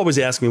 So people always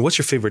ask me, what's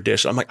your favorite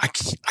dish? I'm like, I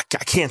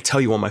can't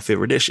tell you what my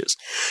favorite dish is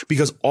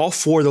because all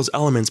 4 of those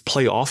elements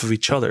play off of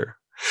each other.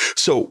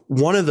 So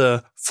one of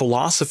the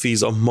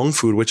philosophies of Hmong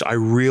food, which I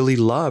really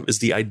love, is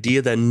the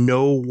idea that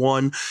no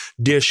one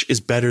dish is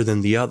better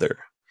than the other.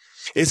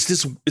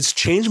 It's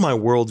changed my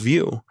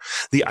worldview.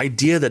 The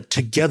idea that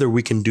together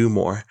we can do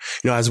more.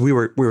 As we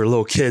were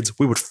little kids,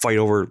 we would fight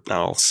over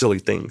silly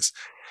things.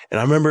 And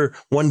I remember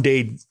one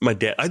day my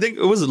dad, I think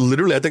it was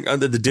literally,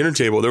 under the dinner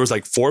table, there was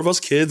like 4 of us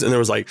kids and there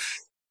was like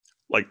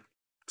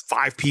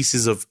 5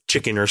 pieces of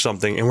chicken or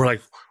something. And we're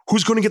like,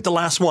 who's going to get the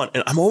last one?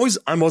 And I was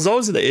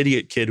always the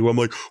idiot kid who I'm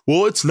like,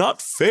 well, it's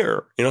not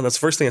fair. That's the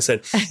first thing I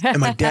said. And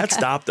my dad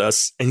stopped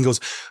us and he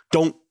goes,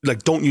 don't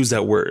use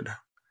that word,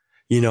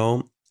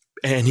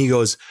 and he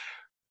goes,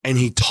 and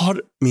he taught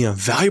me a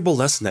valuable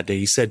lesson that day.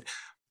 He said,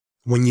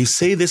 when you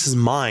say this is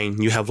mine,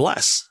 you have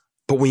less.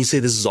 But when you say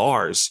this is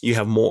ours, you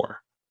have more.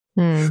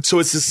 So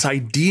it's this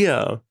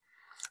idea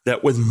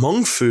that with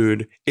Hmong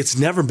food, it's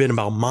never been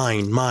about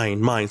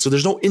mine. So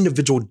there's no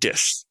individual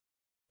dish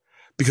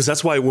because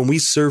that's why when we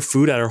serve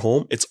food at our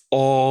home, it's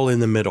all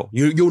in the middle.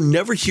 You'll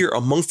never hear a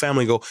Hmong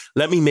family go,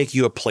 let me make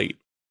you a plate.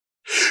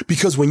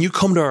 Because when you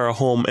come to our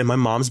home and my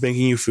mom's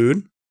making you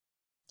food,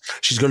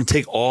 she's going to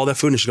take all that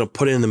food and she's going to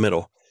put it in the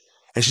middle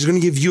and she's going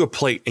to give you a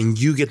plate and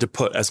you get to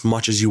put as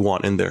much as you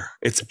want in there.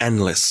 It's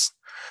endless.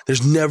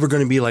 There's never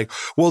going to be like,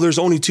 well, there's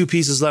only 2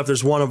 pieces left.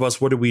 There's one of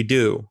us. What do we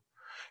do?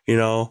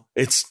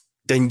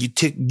 Then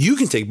you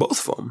can take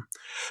both of them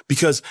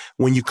because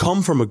when you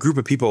come from a group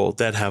of people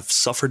that have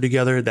suffered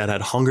together, that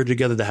had hunger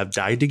together, that have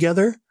died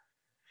together,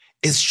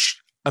 it's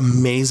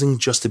amazing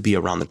just to be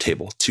around the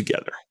table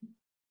together.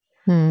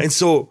 And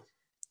so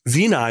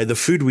Vinai, the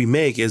food we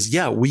make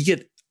we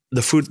get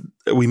the food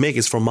that we make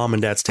is from Mom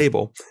and Dad's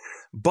table.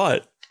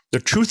 But the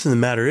truth of the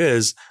matter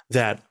is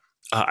that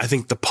I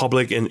think the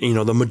public and,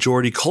 the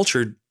majority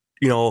culture,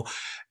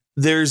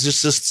 there's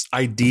just this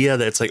idea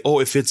that it's like,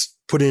 oh, if it's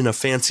put in a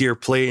fancier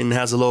plate and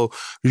has a little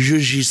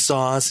zhuzhi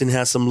sauce and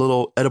has some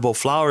little edible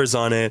flowers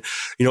on it,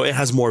 it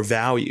has more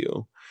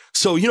value.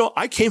 So,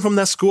 I came from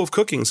that school of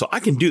cooking, so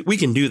we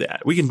can do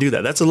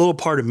that. That's a little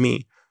part of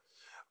me.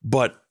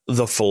 But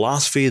the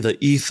philosophy, the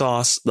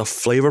ethos, the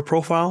flavor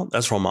profile,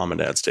 that's from Mom and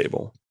Dad's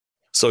table.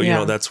 So,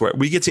 that's where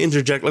we get to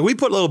interject. Like we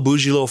put little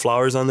bougie little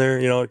flowers on there,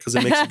 because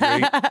it makes it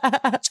great.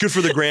 It's good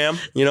for the gram,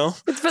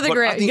 It's for the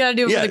gram. You got to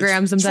do it for the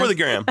gram sometimes. It's for the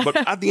gram.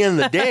 But at the end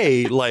of the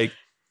day,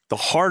 the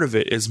heart of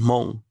it is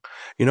Hmong,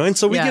 and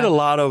so we get a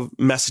lot of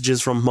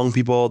messages from Hmong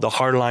people. The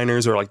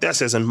hardliners are like,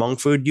 this isn't Hmong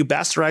food. You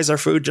bastardize our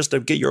food just to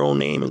get your own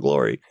name and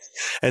glory.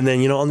 And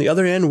then, on the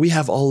other end, we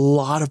have a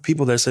lot of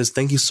people that says,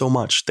 thank you so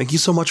much. Thank you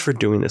so much for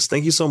doing this.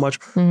 Thank you so much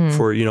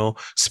for,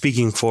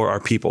 speaking for our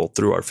people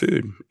through our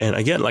food. And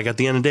again, at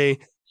the end of the day,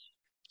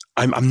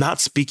 I'm not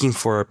speaking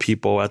for our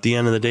people. At the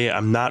end of the day,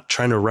 I'm not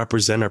trying to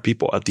represent our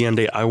people. At the end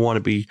of the day, I want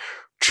to be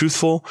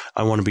truthful.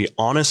 I want to be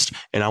honest.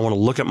 And I want to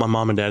look at my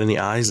mom and dad in the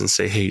eyes and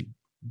say, hey,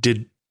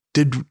 did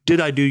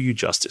I do you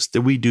justice?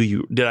 Did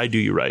I do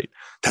you right?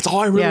 That's all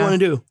I really want to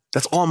do.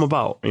 That's all I'm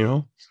about, I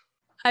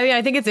mean,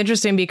 I think it's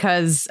interesting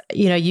because,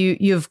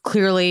 you've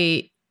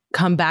clearly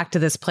come back to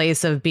this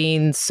place of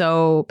being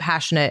so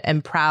passionate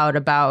and proud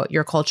about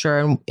your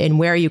culture and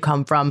where you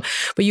come from.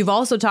 But you've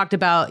also talked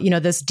about,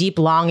 this deep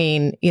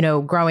longing,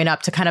 growing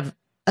up to kind of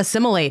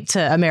assimilate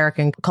to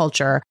American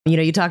culture.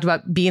 You talked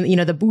about being,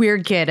 the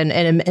weird kid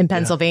in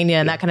Pennsylvania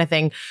and that kind of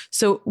thing.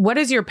 So what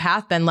has your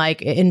path been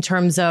like in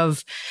terms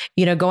of,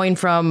 going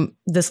from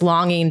this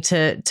longing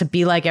to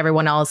be like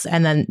everyone else,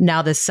 and then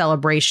now this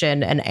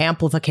celebration and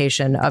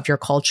amplification of your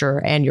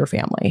culture and your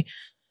family?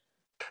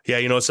 Yeah,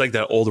 it's like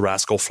that old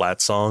Rascal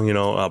Flatts song,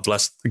 God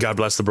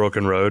bless the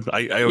broken road.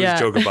 I always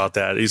joke about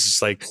that. He's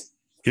just like,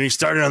 you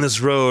started on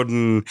this road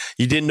and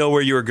you didn't know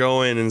where you were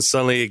going, and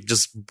suddenly it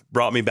just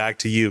brought me back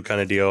to you, kind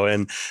of deal.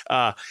 And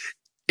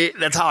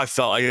that's how I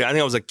felt. I think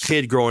I was a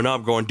kid growing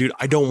up going, dude,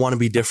 I don't want to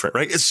be different,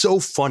 right? It's so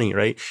funny,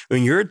 right?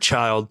 When you're a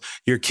child,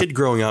 you're a kid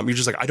growing up, you're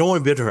just like, I don't want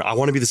to be different. I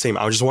want to be the same.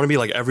 I just want to be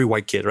like every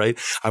white kid, right?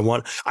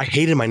 I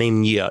hated my name,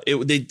 Nia.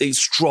 They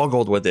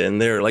struggled with it,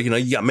 and they're like,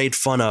 you got made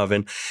fun of.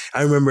 And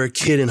I remember a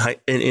kid in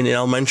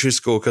elementary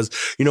school, because,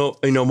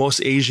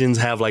 most Asians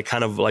have like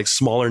kind of like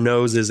smaller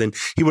noses, and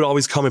he would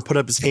always come and put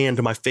up his hand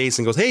to my face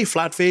and goes, hey,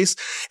 flat face.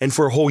 And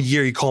for a whole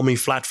year, he called me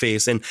flat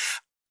face. And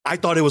I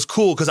thought it was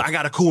cool because I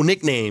got a cool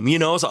nickname,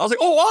 So I was like,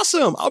 oh,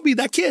 awesome. I'll be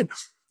that kid,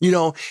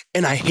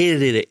 and I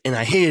hated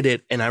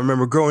it. And I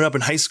remember growing up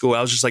in high school,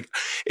 I was just like,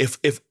 if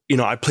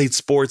I played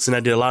sports and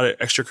I did a lot of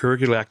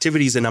extracurricular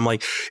activities, and I'm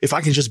like, if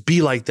I can just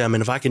be like them,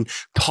 and if I can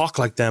talk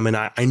like them, and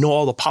I know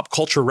all the pop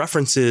culture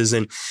references,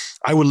 and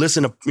I would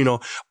listen to,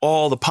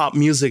 all the pop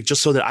music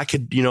just so that I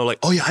could, like,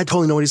 oh yeah, I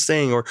totally know what he's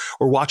saying, or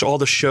watch all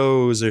the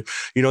shows, or,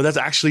 that's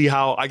actually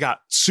how I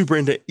got super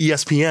into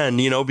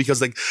ESPN, because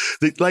like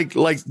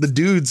the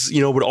dudes,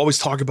 would always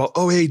talk about,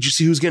 oh, hey, did you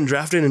see who's getting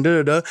drafted and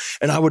da.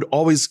 And I would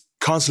always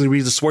constantly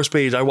read the sports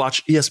page. I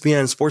watch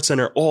ESPN, Sports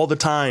Center all the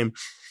time.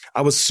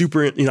 I was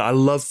super, I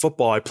love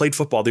football. I played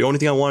football. The only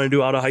thing I wanted to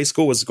do out of high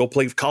school was to go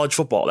play college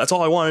football. That's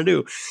all I wanted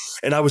to do.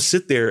 And I would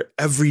sit there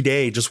every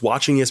day just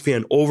watching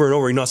ESPN over and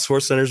over.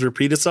 Sports Centers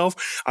repeat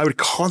itself. I would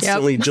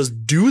constantly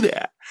just do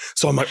that.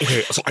 So I'm like,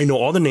 okay, so I know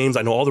all the names,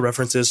 I know all the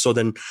references. So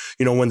then,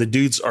 when the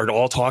dudes are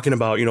all talking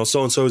about,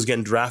 so-and-so is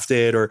getting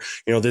drafted, or,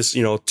 this,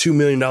 $2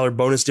 million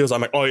bonus deals,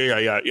 I'm like, oh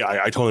yeah,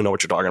 I totally know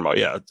what you're talking about.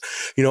 Yeah.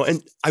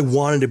 And I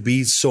wanted to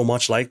be so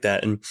much like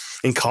that. And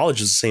in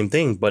college is the same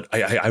thing. But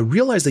I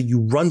realized that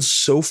you run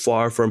so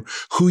far from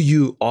who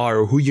you are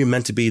or who you're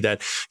meant to be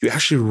that you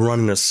actually run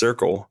in a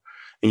circle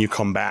and you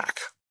come back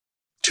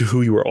to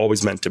who you were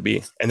always meant to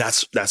be. And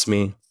that's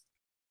me.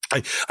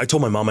 I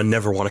told my mom I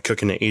never want to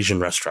cook in an Asian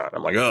restaurant.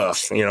 I'm like, ugh,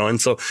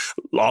 and so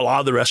a lot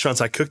of the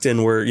restaurants I cooked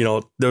in were,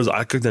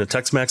 I cooked in a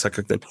Tex-Mex, I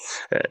cooked in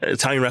an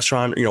Italian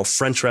restaurant,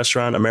 French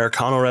restaurant,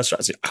 Americano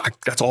restaurants.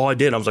 That's all I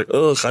did. I was like,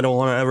 ugh, I don't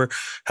want to ever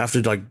have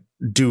to like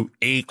do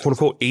a quote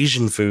unquote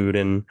Asian food.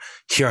 And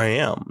here I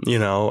am,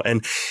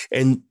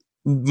 and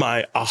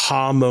my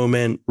aha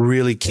moment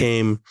really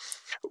came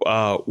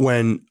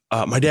when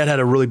my dad had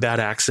a really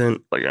bad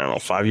accident,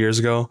 5 years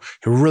ago.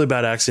 A really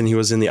bad accident. He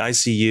was in the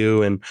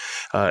ICU, and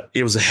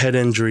it was a head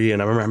injury.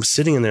 And I remember I'm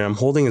sitting in there, I'm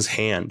holding his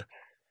hand,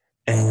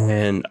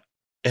 and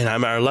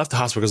I left the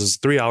hospital because it's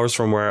 3 hours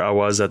from where I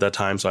was at that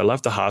time. So I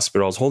left the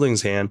hospital. I was holding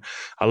his hand.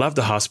 I left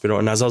the hospital,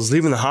 and as I was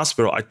leaving the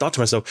hospital, I thought to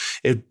myself,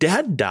 if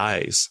Dad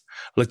dies,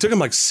 it took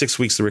him 6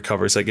 weeks to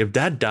recover. It's like, if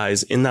Dad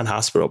dies in that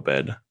hospital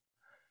bed,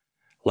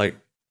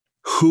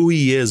 who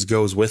he is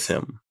goes with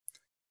him.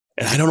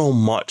 And I don't know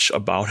much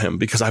about him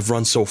because I've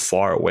run so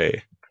far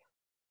away.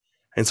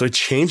 And so it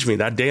changed me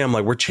that day. I'm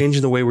like, we're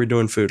changing the way we're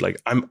doing food.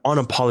 I'm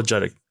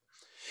unapologetic.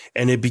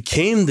 And it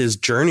became this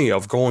journey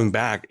of going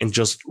back and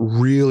just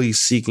really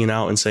seeking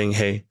out and saying,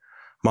 hey,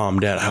 Mom,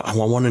 Dad, I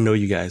want to know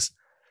you guys.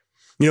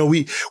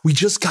 We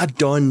just got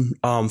done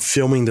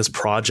filming this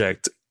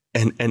project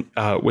and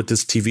with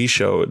this TV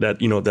show that,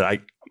 that I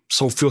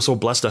feel so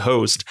blessed to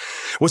host.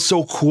 What's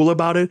so cool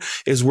about it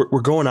is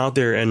we're going out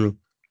there and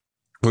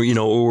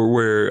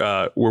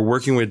we're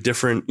working with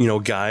different,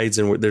 guides,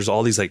 and there's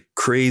all these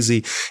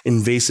crazy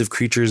invasive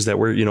creatures that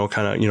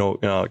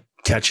we're,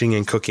 catching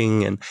and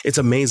cooking, and it's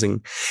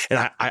amazing.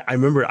 And I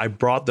remember I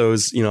brought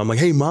those, I'm like,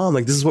 hey Mom,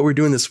 this is what we're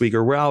doing this week,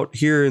 or we're out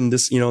here in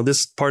this,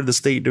 this part of the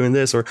state doing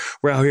this, or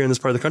we're out here in this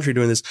part of the country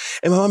doing this.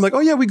 And my mom's like, oh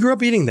yeah, we grew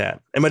up eating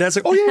that. And my dad's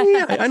like, oh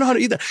yeah, I know how to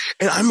eat that.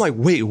 And I'm like,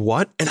 wait,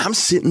 what? And I'm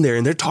sitting there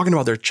and they're talking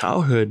about their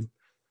childhood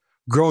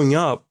growing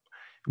up,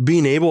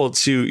 being able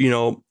to,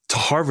 to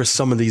harvest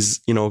some of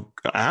these,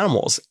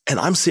 animals.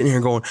 And I'm sitting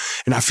here going,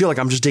 and I feel like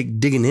I'm just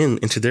digging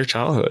into their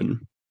childhood. And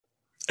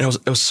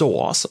it was so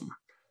awesome.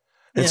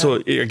 And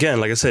so again,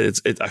 like I said,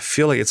 I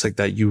feel like it's like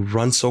that you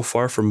run so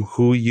far from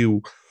who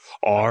you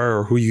are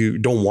or who you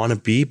don't want to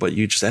be, but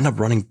you just end up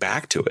running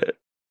back to it,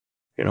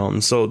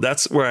 and so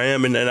that's where I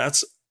am. And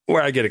that's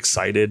where I get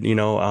excited.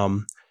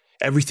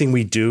 Everything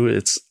we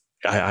do,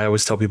 I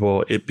always tell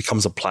people it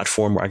becomes a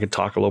platform where I can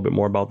talk a little bit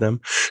more about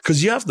them,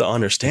 because you have to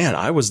understand,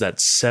 I was that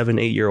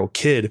 7-8 year old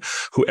kid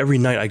who every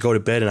night I go to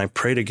bed and I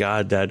pray to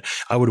God that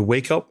I would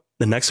wake up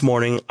the next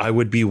morning I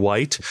would be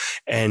white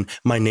and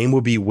my name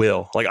would be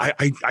Will. Like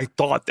I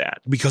thought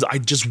that because I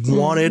just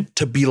wanted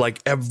to be like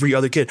every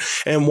other kid.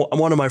 And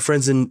one of my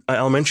friends in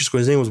elementary school,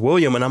 his name was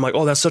William. And I'm like,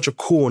 oh, that's such a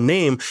cool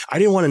name. I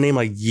didn't want a name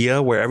like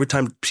where every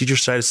time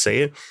teachers try to say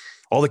it,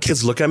 all the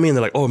kids look at me and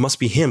they're like, oh, it must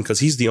be him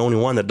because he's the only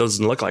one that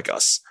doesn't look like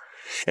us.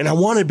 And I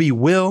wanted to be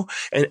Will.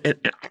 And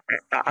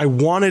I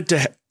wanted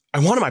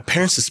my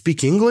parents to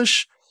speak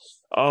English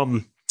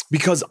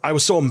because I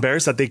was so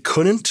embarrassed that they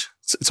couldn't.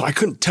 So I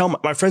couldn't tell,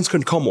 my friends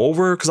couldn't come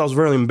over because I was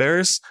really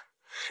embarrassed.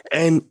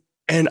 And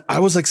I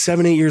was like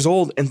 7, 8 years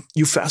old. And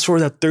you fast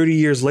forward that 30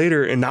 years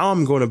later, and now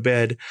I'm going to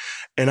bed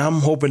and I'm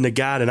hoping to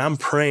God and I'm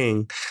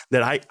praying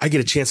that I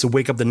get a chance to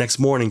wake up the next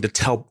morning to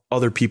tell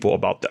other people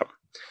about them,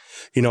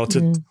 you know,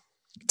 to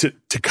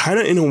kind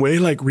of in a way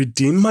like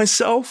redeem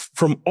myself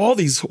from all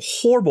these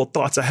horrible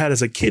thoughts I had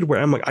as a kid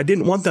where I'm like, I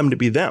didn't want them to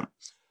be them.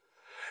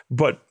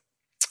 But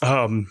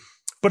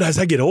as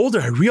I get older,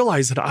 I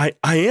realize that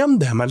I am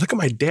them. I look at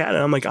my dad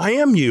and I'm like, I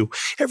am you.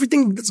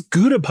 Everything that's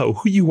good about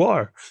who you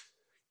are,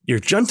 your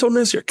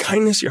gentleness, your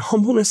kindness, your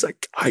humbleness,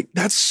 like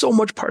that's so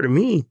much part of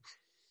me.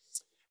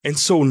 And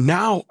so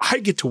now I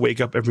get to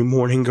wake up every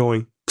morning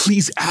going,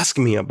 please ask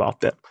me about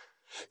them.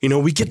 You know,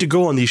 we get to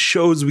go on these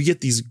shows. We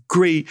get these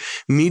great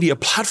media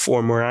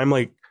platform where I'm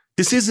like,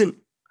 this isn't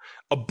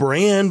a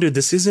brand or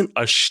this isn't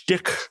a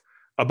shtick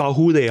about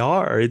who they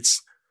are.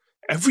 It's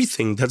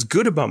everything that's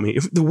good about me.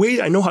 The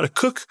way I know how to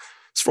cook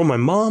is from my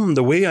mom.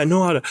 The way I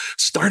know how to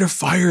start a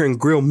fire and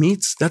grill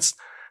meats, that's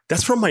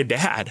from my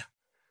dad,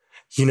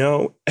 you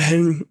know?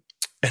 And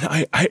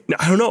I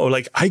don't know,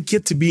 like I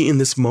get to be in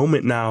this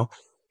moment now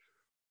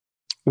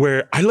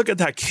where I look at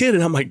that kid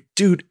and I'm like,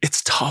 dude,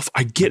 it's tough.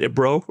 I get it,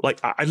 bro. Like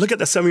I look at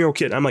that 7-year-old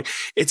kid and I'm like,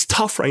 it's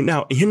tough right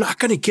now and you're not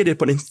going to get it.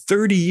 But in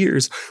 30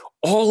 years,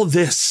 all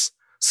this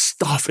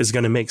stuff is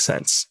going to make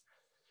sense.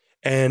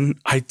 And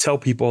I tell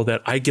people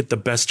that I get the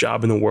best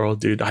job in the world,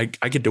 dude. I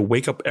get to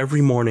wake up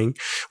every morning.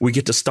 We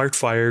get to start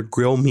fire,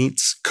 grill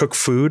meats, cook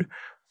food.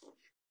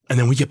 And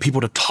then we get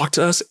people to talk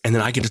to us. And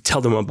then I get to tell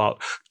them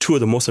about 2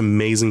 of the most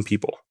amazing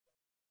people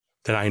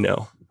that I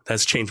know.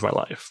 That's changed my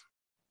life.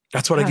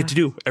 That's what I get to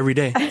do every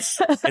day.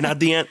 And at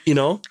the end, you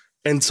know,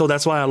 and so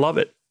that's why I love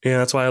it. Yeah,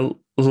 that's why I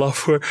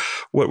love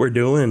what we're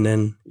doing.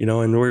 And, you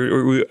know, and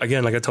we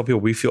again, like I tell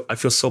people, I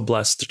feel so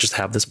blessed to just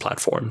have this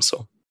platform.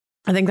 So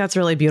I think that's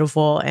really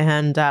beautiful.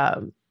 And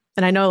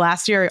I know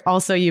last year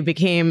also you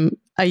became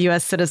a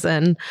U.S.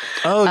 citizen,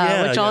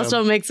 which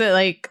also makes it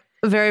like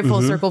very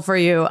full circle for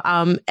you.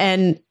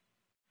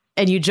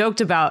 And you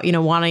joked about, you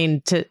know,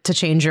 wanting to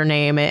change your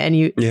name and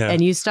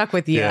you stuck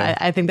with you. Yeah.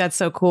 I think that's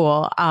so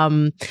cool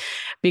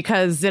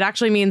because it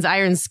actually means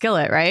iron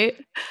skillet, right?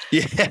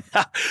 Yeah.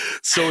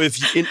 So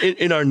if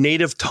in our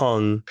native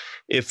tongue,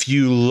 if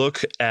you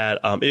look at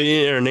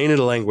in our native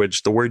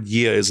language, the word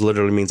 "yia" is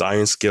literally means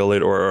iron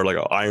skillet or like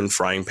an iron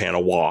frying pan, a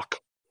wok.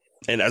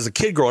 And as a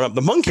kid growing up,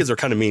 the Hmong kids are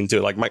kind of mean too.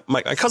 Like my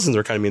cousins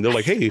are kind of mean. They're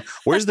like, "Hey,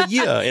 where's the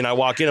yia?" And I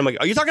walk in, I'm like,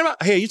 "Are you talking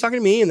to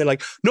me?" And they're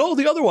like, "No,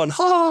 the other one."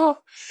 Ha.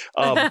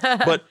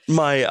 But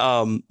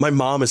my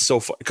mom is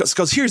so fun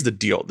because here's the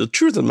deal. The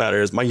truth of the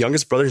matter is my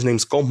youngest brother's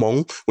name's Ko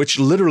Hmong, which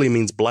literally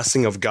means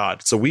blessing of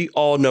God. So we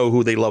all know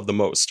who they love the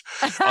most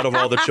out of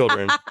all the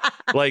children.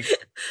 Like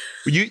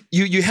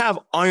you have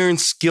iron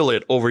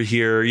skillet over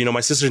here. You know, my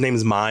sister's name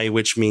is Mai,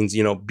 which means,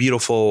 you know,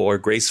 beautiful or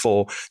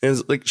graceful. And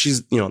it's like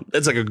she's, you know,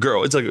 it's like a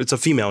girl. It's a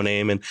female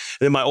name. And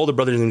then my older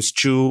brother's name is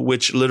Chu,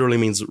 which literally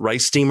means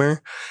rice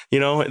steamer. You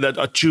know, that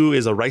a Chu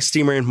is a rice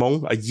steamer in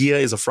Hmong. A Yia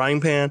is a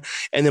frying pan.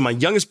 And then my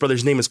youngest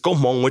brother's name is Ko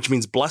Hmong, which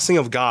means blessing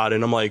of God.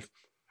 And I'm like,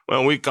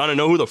 well, we kind of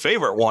know who the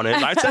favorite one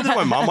is. I said to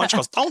my mom once, she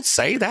goes, "Don't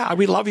say that.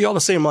 We love you all the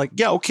same." I'm like,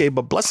 yeah, okay,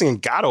 but blessing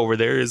of God over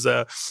there is,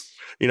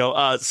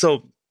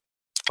 so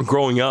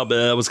growing up,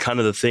 that was kind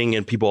of the thing.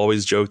 And people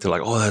always joke, they're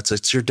like, "Oh,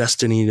 it's your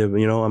destiny to,"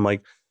 you know. I'm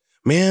like,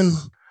 man,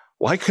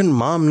 why couldn't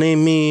mom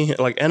name me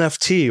like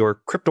NFT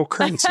or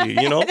cryptocurrency,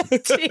 you know? Like,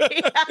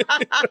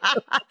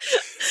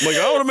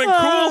 that would have been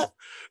cool.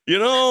 You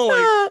know,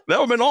 like that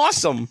would have been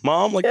awesome,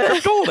 mom. Like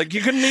crypto, like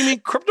you couldn't name me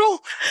crypto,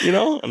 you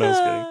know? And I was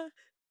kidding.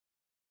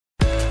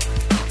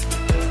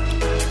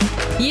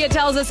 Yia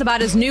tells us about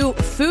his new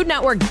Food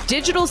Network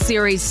digital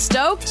series,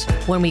 Stoked,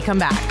 when we come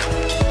back.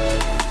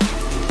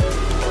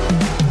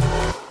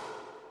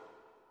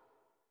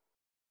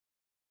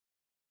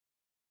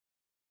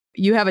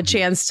 You have a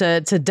chance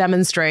to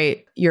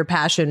demonstrate your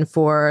passion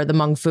for the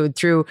Hmong food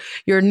through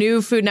your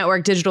new Food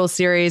Network digital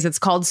series. It's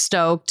called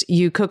Stoked.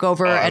 You cook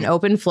over an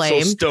open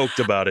flame. So stoked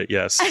about it,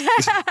 yes.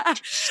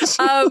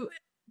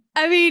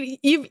 I mean,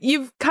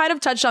 you've kind of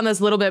touched on this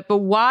a little bit, but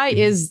why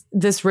is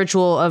this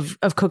ritual of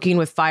cooking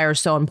with fire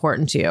so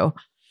important to you?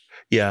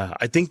 Yeah,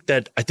 I think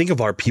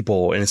of our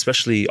people, and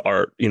especially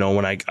our, you know,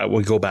 when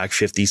we go back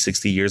 50,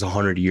 60 years,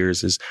 100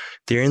 years, is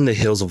they're in the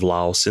hills of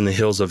Laos, in the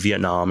hills of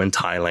Vietnam and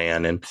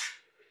Thailand, and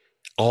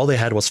all they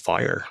had was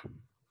fire.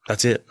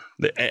 That's it.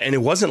 And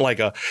it wasn't like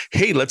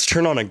hey, let's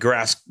turn on a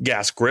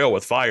gas grill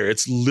with fire.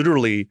 It's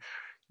literally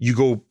you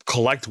go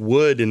collect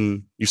wood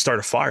and you start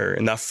a fire.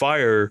 And that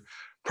fire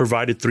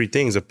provided 3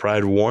 things. It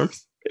provided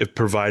warmth, It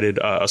provided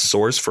a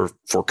source for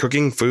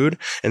cooking food,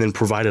 and then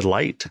provided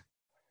light.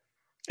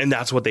 And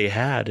that's what they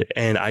had.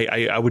 And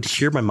I would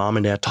hear my mom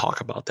and dad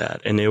talk about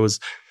that. And it was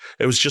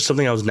just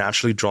something I was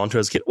naturally drawn to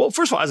as a kid. Well,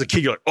 first of all, as a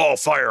kid, you're like, oh,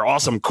 fire,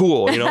 awesome,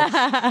 cool,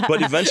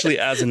 But eventually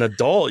as an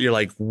adult, you're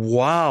like,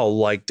 wow,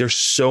 like there's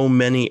so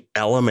many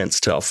elements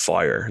to a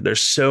fire.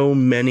 There's so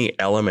many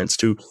elements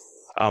to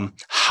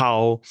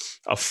how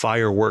a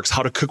fire works,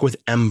 how to cook with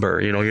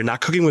ember. You're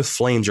not cooking with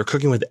flames, you're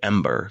cooking with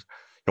ember.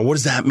 And what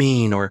does that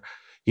mean? Or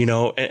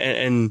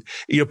and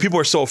people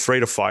are so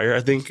afraid of fire.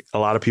 I think a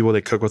lot of people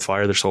that cook with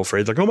fire, they're so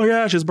afraid. It's like, oh my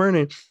gosh, it's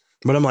burning.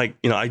 But I'm like,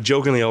 I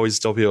jokingly always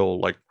tell people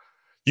like,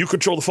 you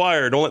control the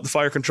fire. Don't let the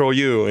fire control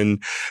you.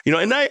 And,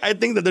 and I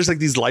think that there's like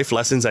these life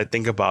lessons I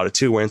think about it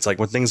too, where it's like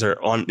when things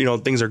are on,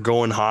 things are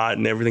going hot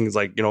and everything is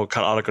like, kind of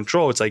out of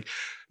control. It's like,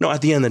 no,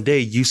 at the end of the day,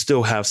 you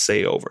still have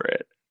say over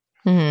it.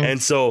 Mm-hmm.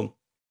 And so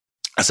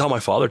that's how my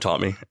father taught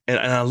me. And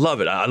I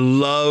love it. I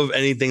love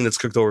anything that's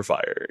cooked over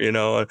fire.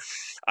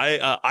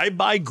 I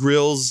buy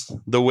grills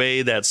the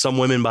way that some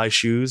women buy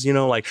shoes,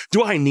 like,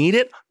 do I need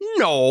it?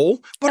 No,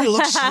 but it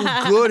looks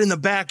so good in the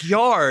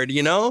backyard,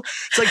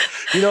 It's like,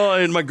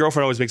 and my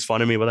girlfriend always makes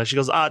fun of me about that. She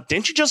goes,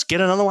 didn't you just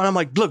get another one? I'm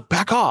like, look,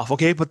 back off.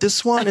 Okay. But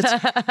this one,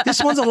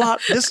 this one's a lot,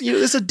 it's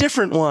a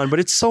different one, but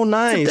it's so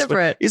nice. It's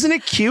different. Isn't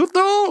it cute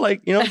though?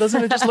 Like,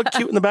 doesn't it just look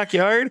cute in the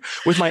backyard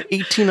with my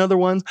 18 other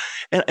ones?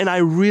 And I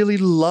really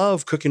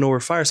love cooking over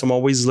fire. So I'm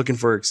always looking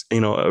for,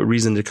 a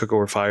reason to cook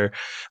over fire.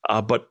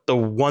 But the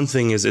one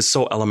thing is, it's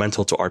so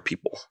elemental to our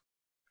people.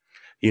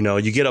 You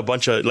get a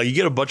bunch of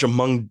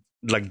Hmong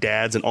like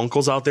dads and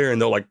uncles out there,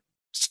 and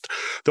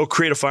they'll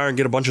create a fire and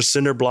get a bunch of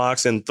cinder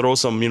blocks and throw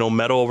some,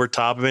 metal over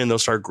top of it, and they'll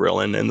start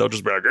grilling, and they'll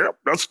just be like, yeah,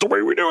 that's the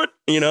way we do it.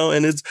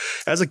 And it's,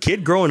 as a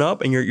kid growing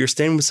up and you're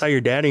standing beside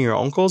your dad and your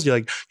uncles,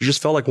 you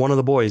just felt like one of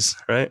the boys,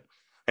 right?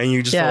 And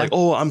you just felt like,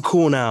 oh, I'm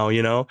cool now,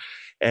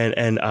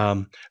 And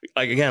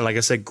like I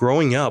said,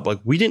 growing up, like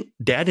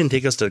dad didn't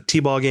take us to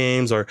t-ball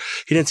games, or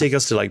he didn't take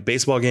us to like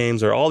baseball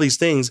games or all these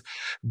things,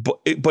 but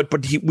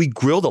we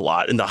grilled a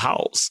lot in the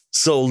house.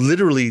 So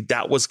literally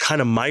that was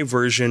kind of my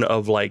version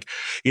of like,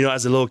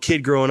 as a little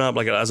kid growing up,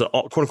 like as a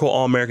quote unquote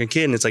all-American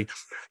kid. And it's like,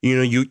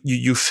 you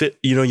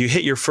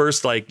hit your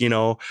first, like,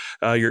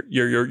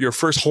 your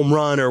first home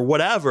run or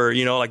whatever,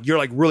 like you're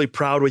like really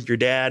proud with your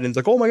dad, and it's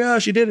like, oh my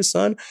gosh, you did it,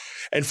 son.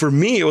 And for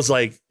me, it was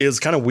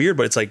kind of weird,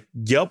 but it's like,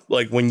 yep.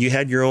 Like when you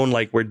had your own,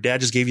 like where dad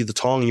just gave you the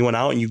tong and you went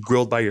out and you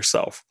grilled by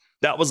yourself.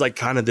 That was like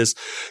kind of this,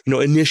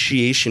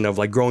 initiation of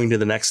like growing to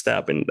the next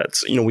step. And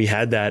that's, we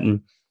had that,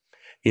 and,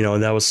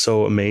 and that was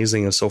so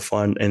amazing and so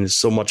fun, and it's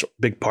so much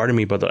big part of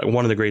me. But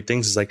one of the great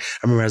things is like,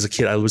 I remember as a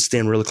kid, I would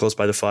stand really close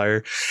by the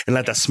fire and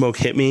let that smoke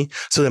hit me,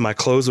 so that my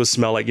clothes would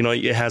smell like,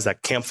 it has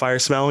that campfire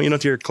smell,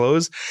 to your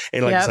clothes.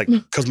 And like, It's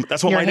like, cause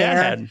that's what my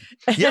dad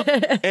had. Yep.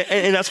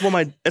 and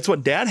that's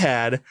what dad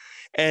had.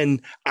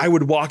 And I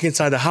would walk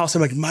inside the house.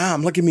 I'm like,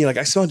 Mom, look at me. Like,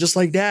 I smell just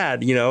like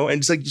dad, and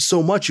it's like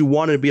so much you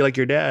wanted to be like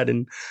your dad.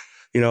 And,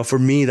 for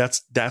me,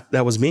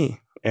 that was me.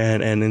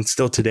 And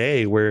still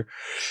today, where,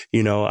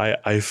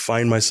 I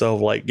find myself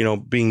like,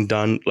 being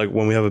done, like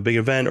when we have a big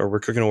event or we're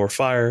cooking over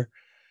fire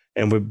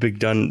and we're big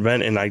done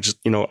event, and I just,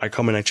 I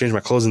come in, I change my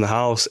clothes in the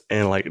house,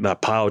 and like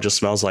that pile just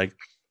smells like,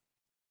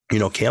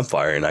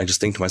 campfire. And I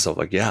just think to myself,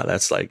 like, yeah,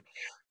 that's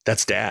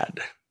dad.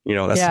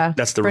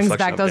 That's the brings reflection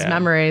back of those dad.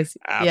 Memories.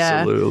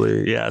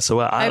 Absolutely. Yeah. So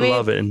I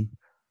love it. And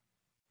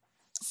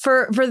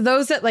for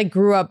those that like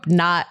grew up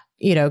not,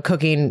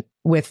 cooking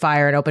with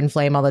fire and open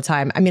flame all the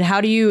time, I mean,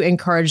 how do you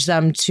encourage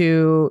them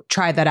to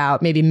try that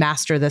out? Maybe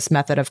master this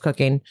method of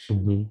cooking?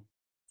 Mm-hmm.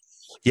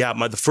 Yeah.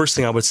 The first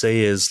thing I would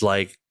say is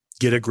like,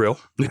 get a grill.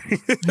 And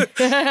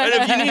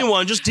if you need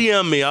one, just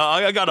DM me.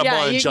 I got a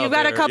bunch. You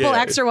got a couple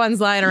extra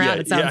ones lying around.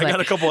 It sounds like. I got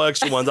a couple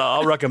extra ones.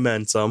 I'll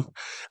recommend some.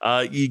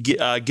 You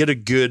get a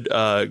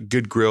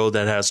good grill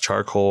that has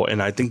charcoal,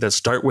 and I think that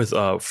start with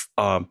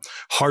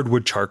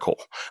hardwood charcoal.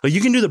 Like,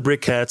 you can do the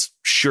briquettes,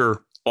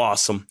 sure,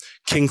 awesome.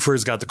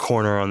 Kingford's got the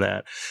corner on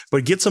that,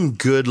 but get some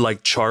good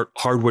like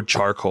hardwood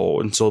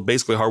charcoal. And so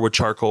basically, hardwood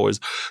charcoal is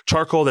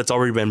charcoal that's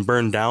already been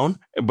burned down,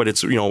 but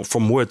it's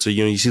from wood, so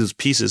you see those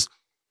pieces.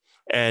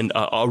 And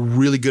a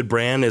really good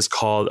brand is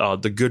called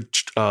the Good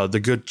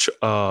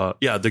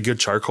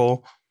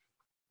Charcoal.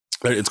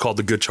 It's called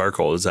the Good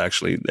Charcoal is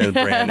actually a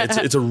brand.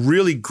 It's a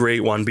really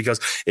great one because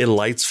it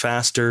lights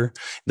faster.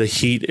 The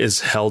heat is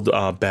held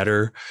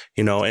better,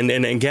 and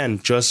again,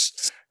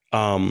 just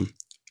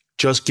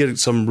get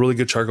some really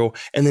good charcoal,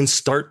 and then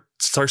start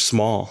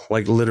small,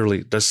 like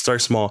literally just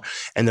start small.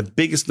 And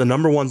the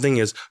number one thing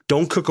is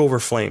don't cook over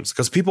flames,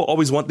 because people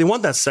always want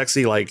that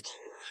sexy, like,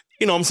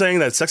 I'm saying,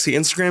 that sexy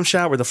Instagram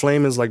shot where the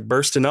flame is like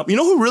bursting up.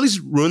 Who really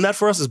ruined that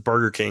for us is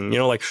Burger King,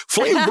 like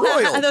flame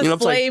broiled.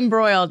 Flame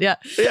broiled. Yeah.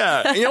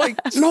 Yeah. And you're like,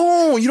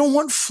 no, you don't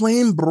want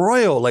flame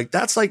broiled. Like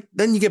that's like,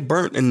 then you get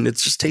burnt and it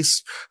just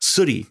tastes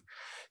sooty,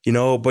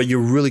 but you're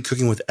really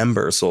cooking with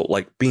ember. So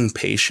like being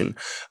patient,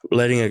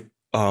 letting it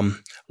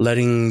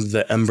letting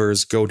the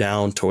embers go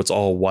down till it's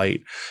all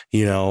white,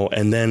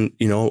 and then,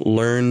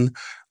 learn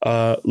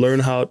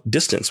how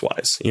distance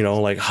wise,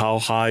 like how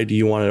high do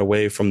you want it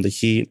away from the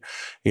heat,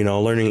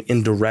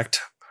 learning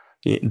direct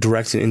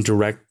and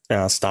indirect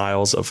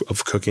styles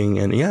of cooking.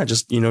 And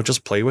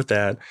just play with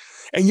that.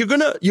 And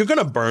you're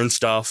gonna burn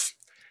stuff.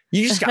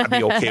 You just gotta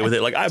be okay with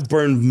it. Like I've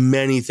burned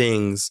many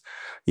things,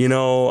 and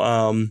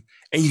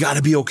you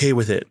gotta be okay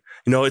with it.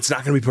 It's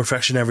not going to be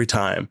perfection every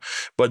time,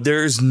 but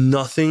there's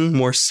nothing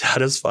more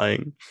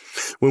satisfying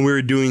when we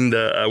were doing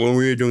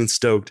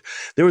Stoked.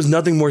 There was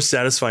nothing more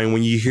satisfying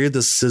when you hear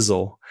the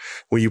sizzle,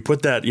 when you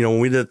put that,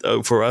 when we did,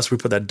 for us, we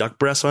put that duck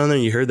breast on there,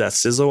 you hear that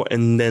sizzle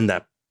and then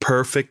that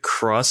perfect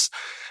crust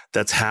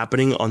that's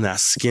happening on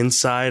that skin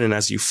side. And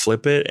as you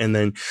flip it, and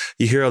then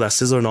you hear all that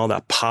sizzle and all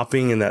that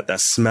popping and that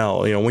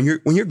smell, when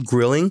you're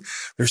grilling,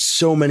 there's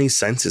so many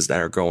senses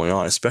that are going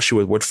on, especially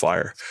with wood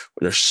fire.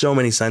 There's so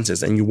many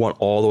senses and you want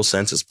all those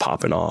senses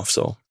popping off.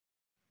 So.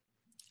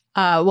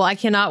 Well, I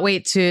cannot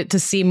wait to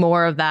see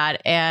more of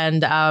that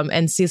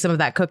and see some of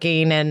that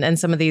cooking and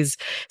some of these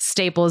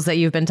staples that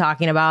you've been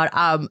talking about.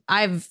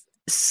 I've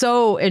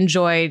so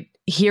enjoyed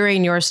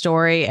hearing your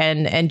story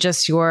and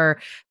just your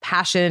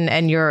passion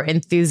and your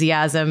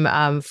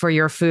enthusiasm for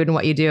your food and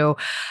what you do.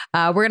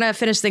 We're going to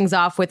finish things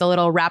off with a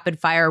little rapid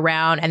fire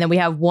round. And then we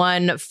have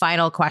one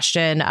final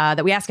question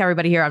that we ask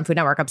everybody here on Food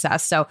Network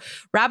Obsessed. So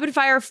rapid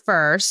fire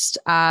first,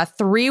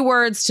 3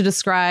 words to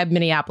describe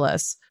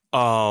Minneapolis.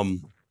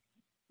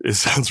 It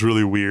sounds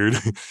really weird.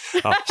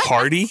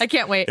 Hardy. I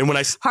can't wait. And when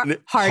I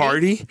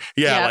Hardy.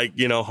 Yeah, like,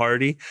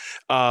 Hardy.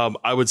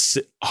 I would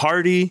say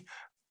hardy.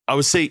 I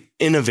would say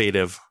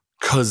innovative.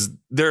 Because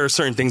there are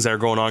certain things that are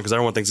going on, because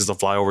everyone thinks it's a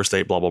flyover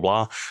state, blah, blah,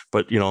 blah.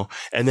 But,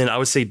 and then I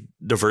would say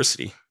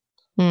diversity.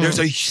 There's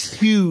a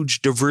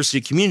huge diversity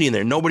community in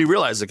there. Nobody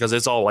realizes it because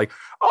it's all like,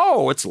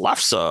 oh, it's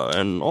Lefse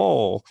and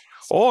oh,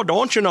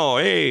 don't you know?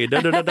 Hey, da,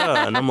 da, da,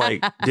 da. And I'm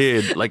like,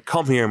 dude, like,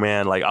 come here,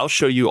 man. Like, I'll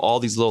show you all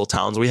these little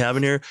towns we have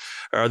in here,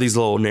 or these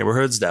little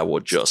neighborhoods that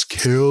will just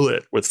kill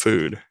it with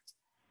food.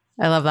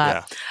 I love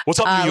that. Yeah. What's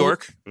up, New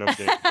York? No, I'm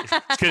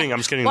kidding. I'm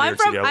just kidding. Well,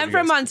 I'm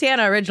from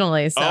Montana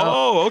originally.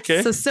 So,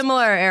 okay. So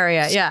similar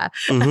area. Yeah.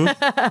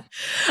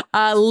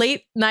 Mm-hmm.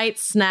 Late night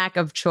snack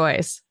of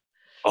choice.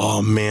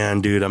 Oh man,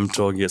 dude, I'm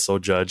going to get so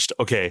judged.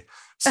 Okay.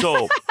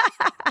 So,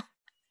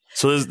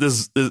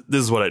 this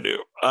is what I do.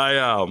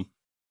 I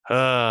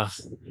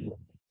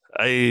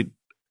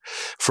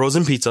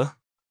frozen pizza.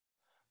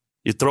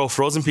 You throw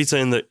frozen pizza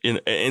in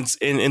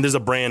there's a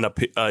brand up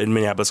in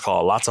Minneapolis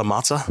called Latza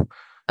Matza.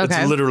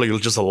 Okay. It's literally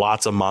just a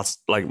lots of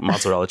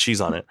mozzarella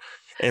cheese on it.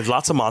 And it's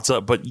lots of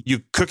matzo, but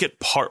you cook it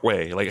part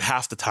way, like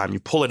half the time.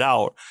 You pull it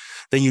out,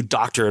 then you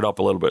doctor it up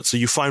a little bit. So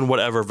you find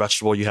whatever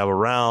vegetable you have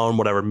around,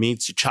 whatever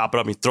meats, you chop it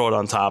up, you throw it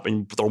on top, and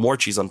you throw more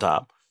cheese on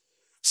top.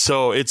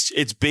 So it's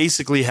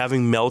basically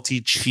having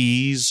melty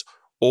cheese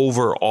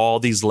over all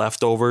these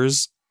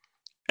leftovers.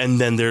 And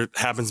then there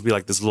happens to be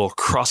like this little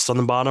crust on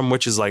the bottom,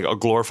 which is like a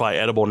glorified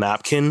edible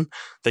napkin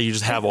that you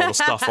just have all the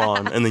stuff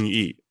on and then you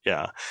eat.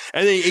 Yeah.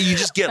 And then you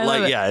just get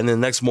like, yeah. And then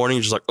the next morning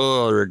you're just like,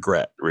 oh,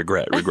 regret.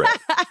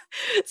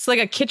 It's like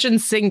a kitchen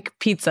sink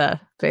pizza,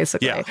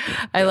 basically. Yeah.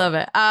 I love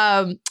it.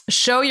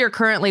 Show you're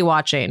currently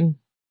watching.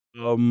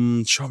 Show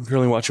I'm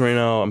currently watching right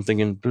now. I'm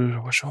thinking,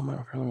 what show am I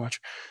currently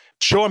watching?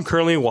 Show I'm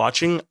currently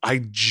watching.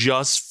 I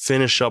just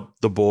finished up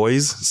The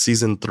Boys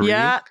season 3.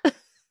 Yeah.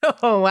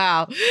 Oh,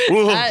 wow.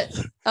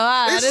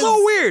 It's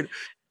so weird.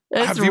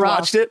 Have you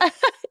watched it?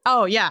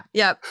 Oh, yeah.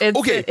 Yeah. Can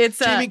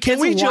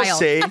we just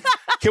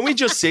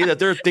say that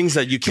there are things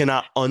that you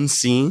cannot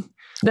unsee?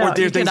 No, or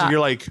there are things that you're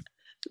like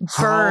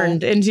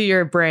burned into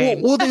your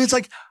brain. Well, then it's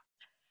like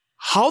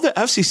how the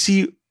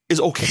FCC is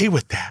okay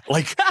with that.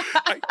 Like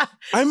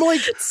I'm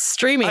like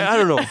streaming. I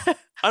don't know.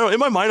 In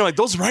my mind, I'm like,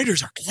 those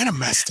writers are kind of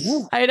messed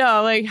up. I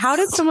know. Like, how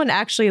did someone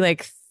actually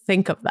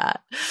think of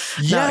that?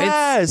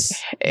 Yes.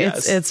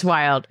 It's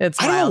wild. I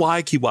don't know why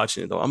I keep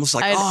watching it though. I'm just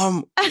like,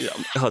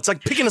 it's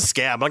like picking a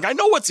scab. Like I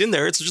know what's in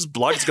there. It's just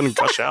blood that's going to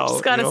gush out.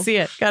 Just gotta see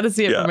it. Got to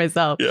see it for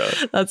myself. Yeah.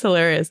 That's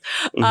hilarious.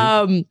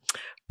 Mm-hmm.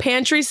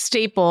 Pantry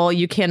staple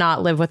you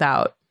cannot live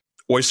without.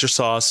 Oyster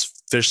sauce,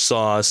 fish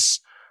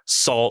sauce,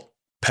 salt,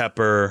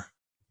 pepper,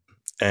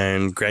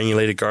 and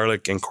granulated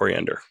garlic and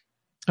coriander.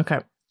 Okay.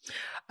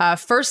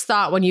 First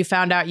thought when you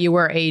found out you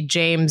were a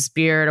James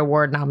Beard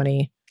Award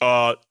nominee.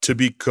 To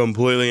be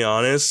completely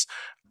honest,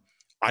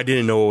 I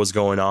didn't know what was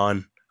going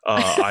on.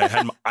 I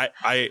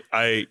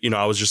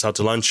was just out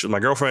to lunch with my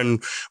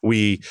girlfriend.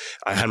 I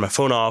had my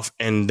phone off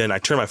and then I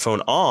turned my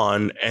phone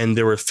on and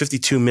there were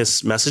 52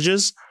 missed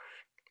messages.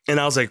 And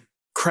I was like,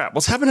 crap,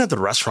 what's happening at the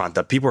restaurant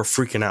that people are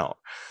freaking out?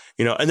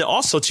 And then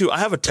also too, I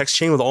have a text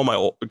chain with all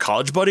my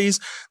college buddies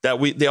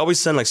that they always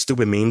send like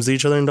stupid memes to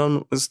each other and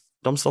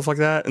dumb stuff like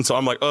that. And so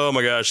I'm like, oh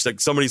my gosh, like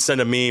somebody sent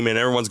a meme and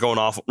everyone's going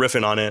off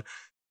riffing on it.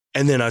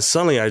 And then I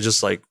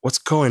just like, what's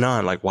going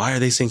on? Like, why are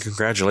they saying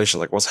congratulations?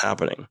 Like, what's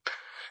happening?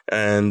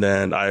 And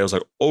then I was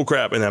like, oh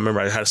crap. And I remember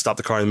I had to stop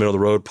the car in the middle of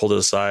the road, pulled it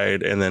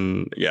aside. And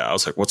then, I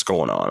was like, what's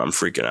going on? I'm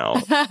freaking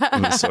out.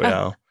 And so,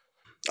 yeah.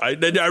 I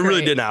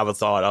really didn't have a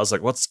thought. I was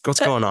like, what's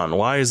going on?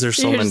 Why is there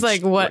so You're much? just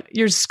like, what?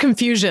 Your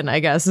confusion, I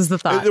guess, is the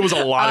thought. There was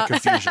a lot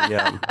of confusion.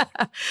 Yeah.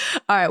 All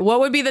right. What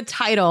would be the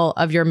title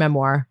of your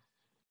memoir?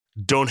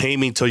 Don't hate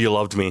me till you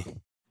loved me.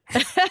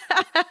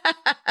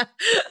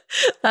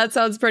 That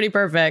sounds pretty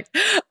perfect.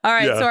 All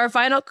right. Yeah. So our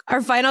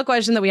final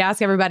question that we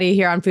ask everybody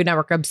here on Food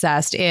Network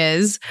Obsessed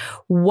is,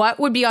 what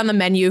would be on the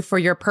menu for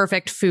your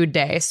perfect food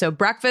day? So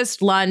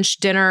breakfast, lunch,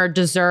 dinner,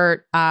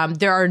 dessert.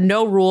 There are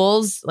no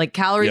rules. Like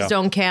calories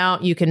don't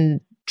count. You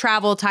can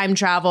time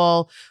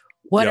travel,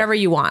 whatever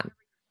you want.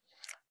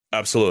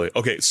 Absolutely.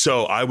 Okay.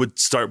 So I would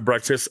start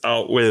breakfast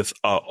out with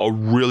a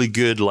really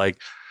good,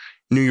 like,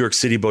 New York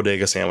City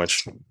bodega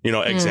sandwich,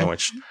 egg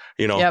sandwich,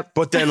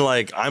 but then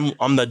like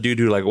I'm that dude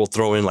who like will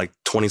throw in like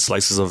 20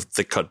 slices of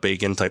thick cut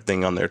bacon type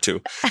thing on there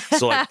too.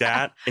 So like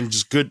that, and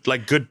just good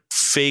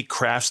fake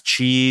Kraft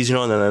cheese,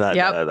 and then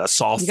that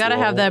soft. You got to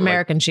have the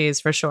American cheese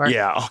for sure.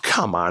 Yeah. Oh,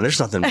 come on. There's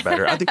nothing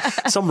better. I think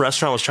some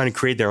restaurant was trying to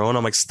create their own.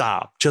 I'm like,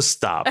 just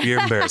stop.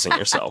 You're embarrassing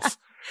yourself.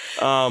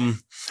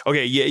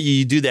 Okay. Yeah.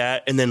 You do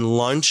that. And then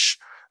lunch,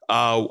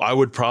 I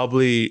would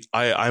probably,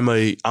 I'm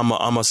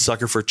a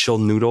sucker for chilled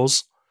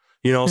noodles.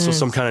 So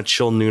some kind of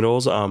chilled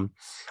noodles. I'm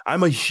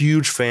a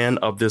huge fan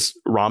of this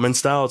ramen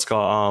style. It's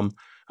called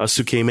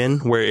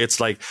Sukemen, where it's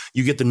like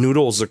you get the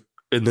noodles,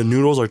 and the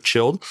noodles are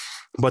chilled,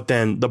 but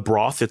then the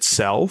broth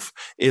itself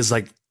is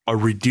like a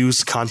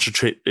reduced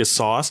concentrated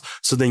sauce.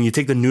 So then you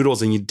take the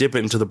noodles and you dip it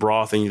into the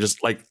broth, and you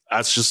just like,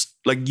 that's just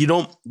like, they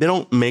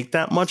don't make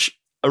that much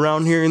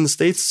around here in the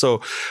States.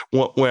 So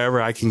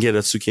wherever I can get a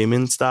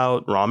Sukemen style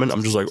ramen,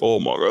 I'm just like,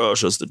 oh my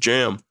gosh, that's the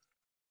jam.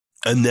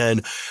 And then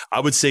I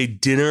would say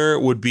dinner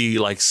would be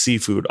like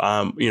seafood.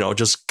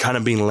 Just kind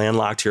of being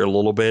landlocked here a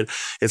little bit.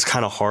 It's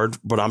kind of hard,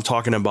 but I'm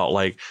talking about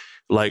like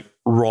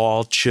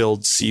raw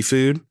chilled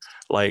seafood,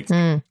 like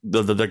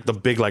the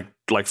big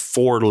like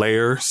 4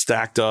 layer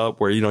stacked up,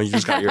 where you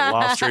just got your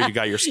lobster, you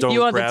got your stone crab.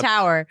 You want the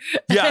tower?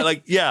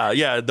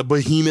 The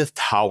behemoth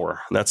tower.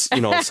 That's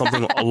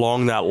something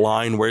along that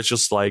line, where it's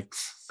just like,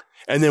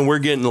 and then we're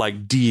getting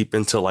like deep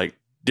into like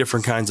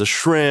different kinds of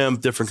shrimp,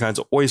 different kinds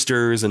of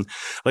oysters. And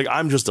like,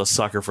 I'm just a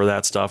sucker for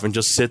that stuff, and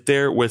just sit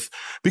there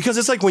because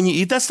it's like when you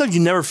eat that stuff, you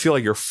never feel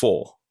like you're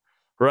full,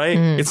 right?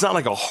 It's not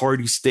like a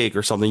hearty steak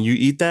or something. You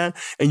eat that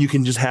and you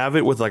can just have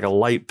it with like a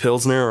light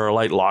Pilsner or a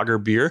light lager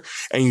beer.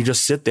 And you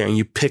just sit there and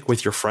you pick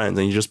with your friends,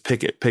 and you just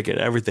pick it,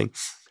 everything.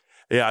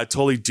 Yeah, I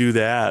totally do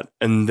that.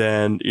 And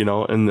then,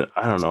 and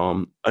I don't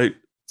know,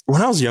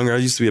 when I was younger, I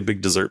used to be a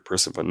big dessert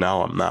person, but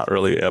now I'm not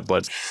really.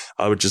 But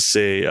I would just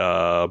say,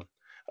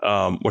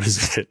 what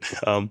is it?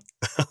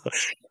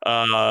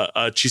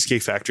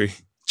 Cheesecake Factory.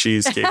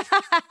 Cheesecake.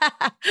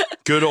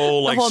 Good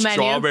old like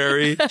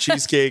strawberry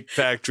cheesecake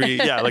factory.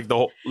 Yeah, like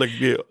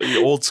the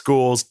old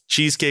school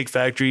Cheesecake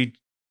Factory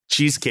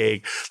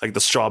cheesecake, like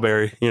the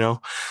strawberry,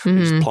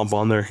 just plump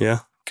on there. Yeah,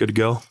 good to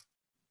go.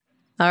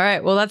 All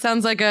right. Well, that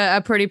sounds like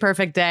a pretty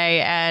perfect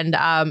day. And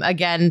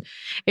again,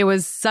 it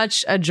was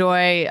such a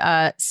joy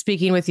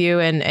speaking with you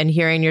and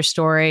hearing your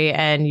story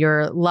and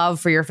your love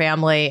for your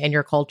family and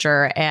your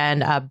culture.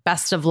 And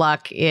best of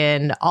luck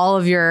in all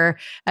of your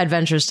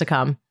adventures to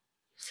come.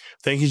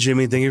 Thank you,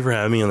 Jimmy. Thank you for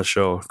having me on the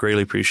show.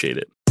 Greatly appreciate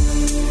it.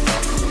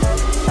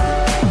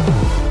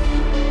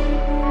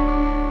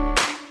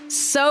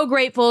 So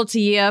grateful to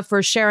Yia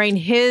for sharing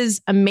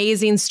his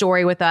amazing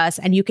story with us.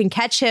 And you can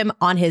catch him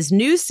on his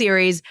new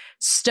series,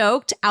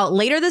 Stoked, out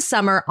later this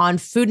summer on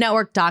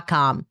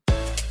foodnetwork.com.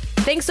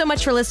 Thanks so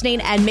much for listening,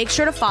 and make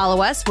sure to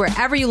follow us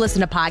wherever you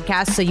listen to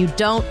podcasts so you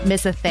don't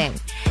miss a thing.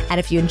 And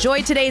if you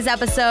enjoyed today's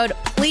episode,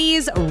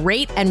 please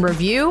rate and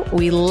review.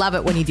 We love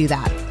it when you do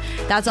that.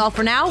 That's all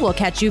for now. We'll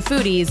catch you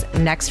foodies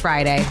next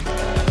Friday.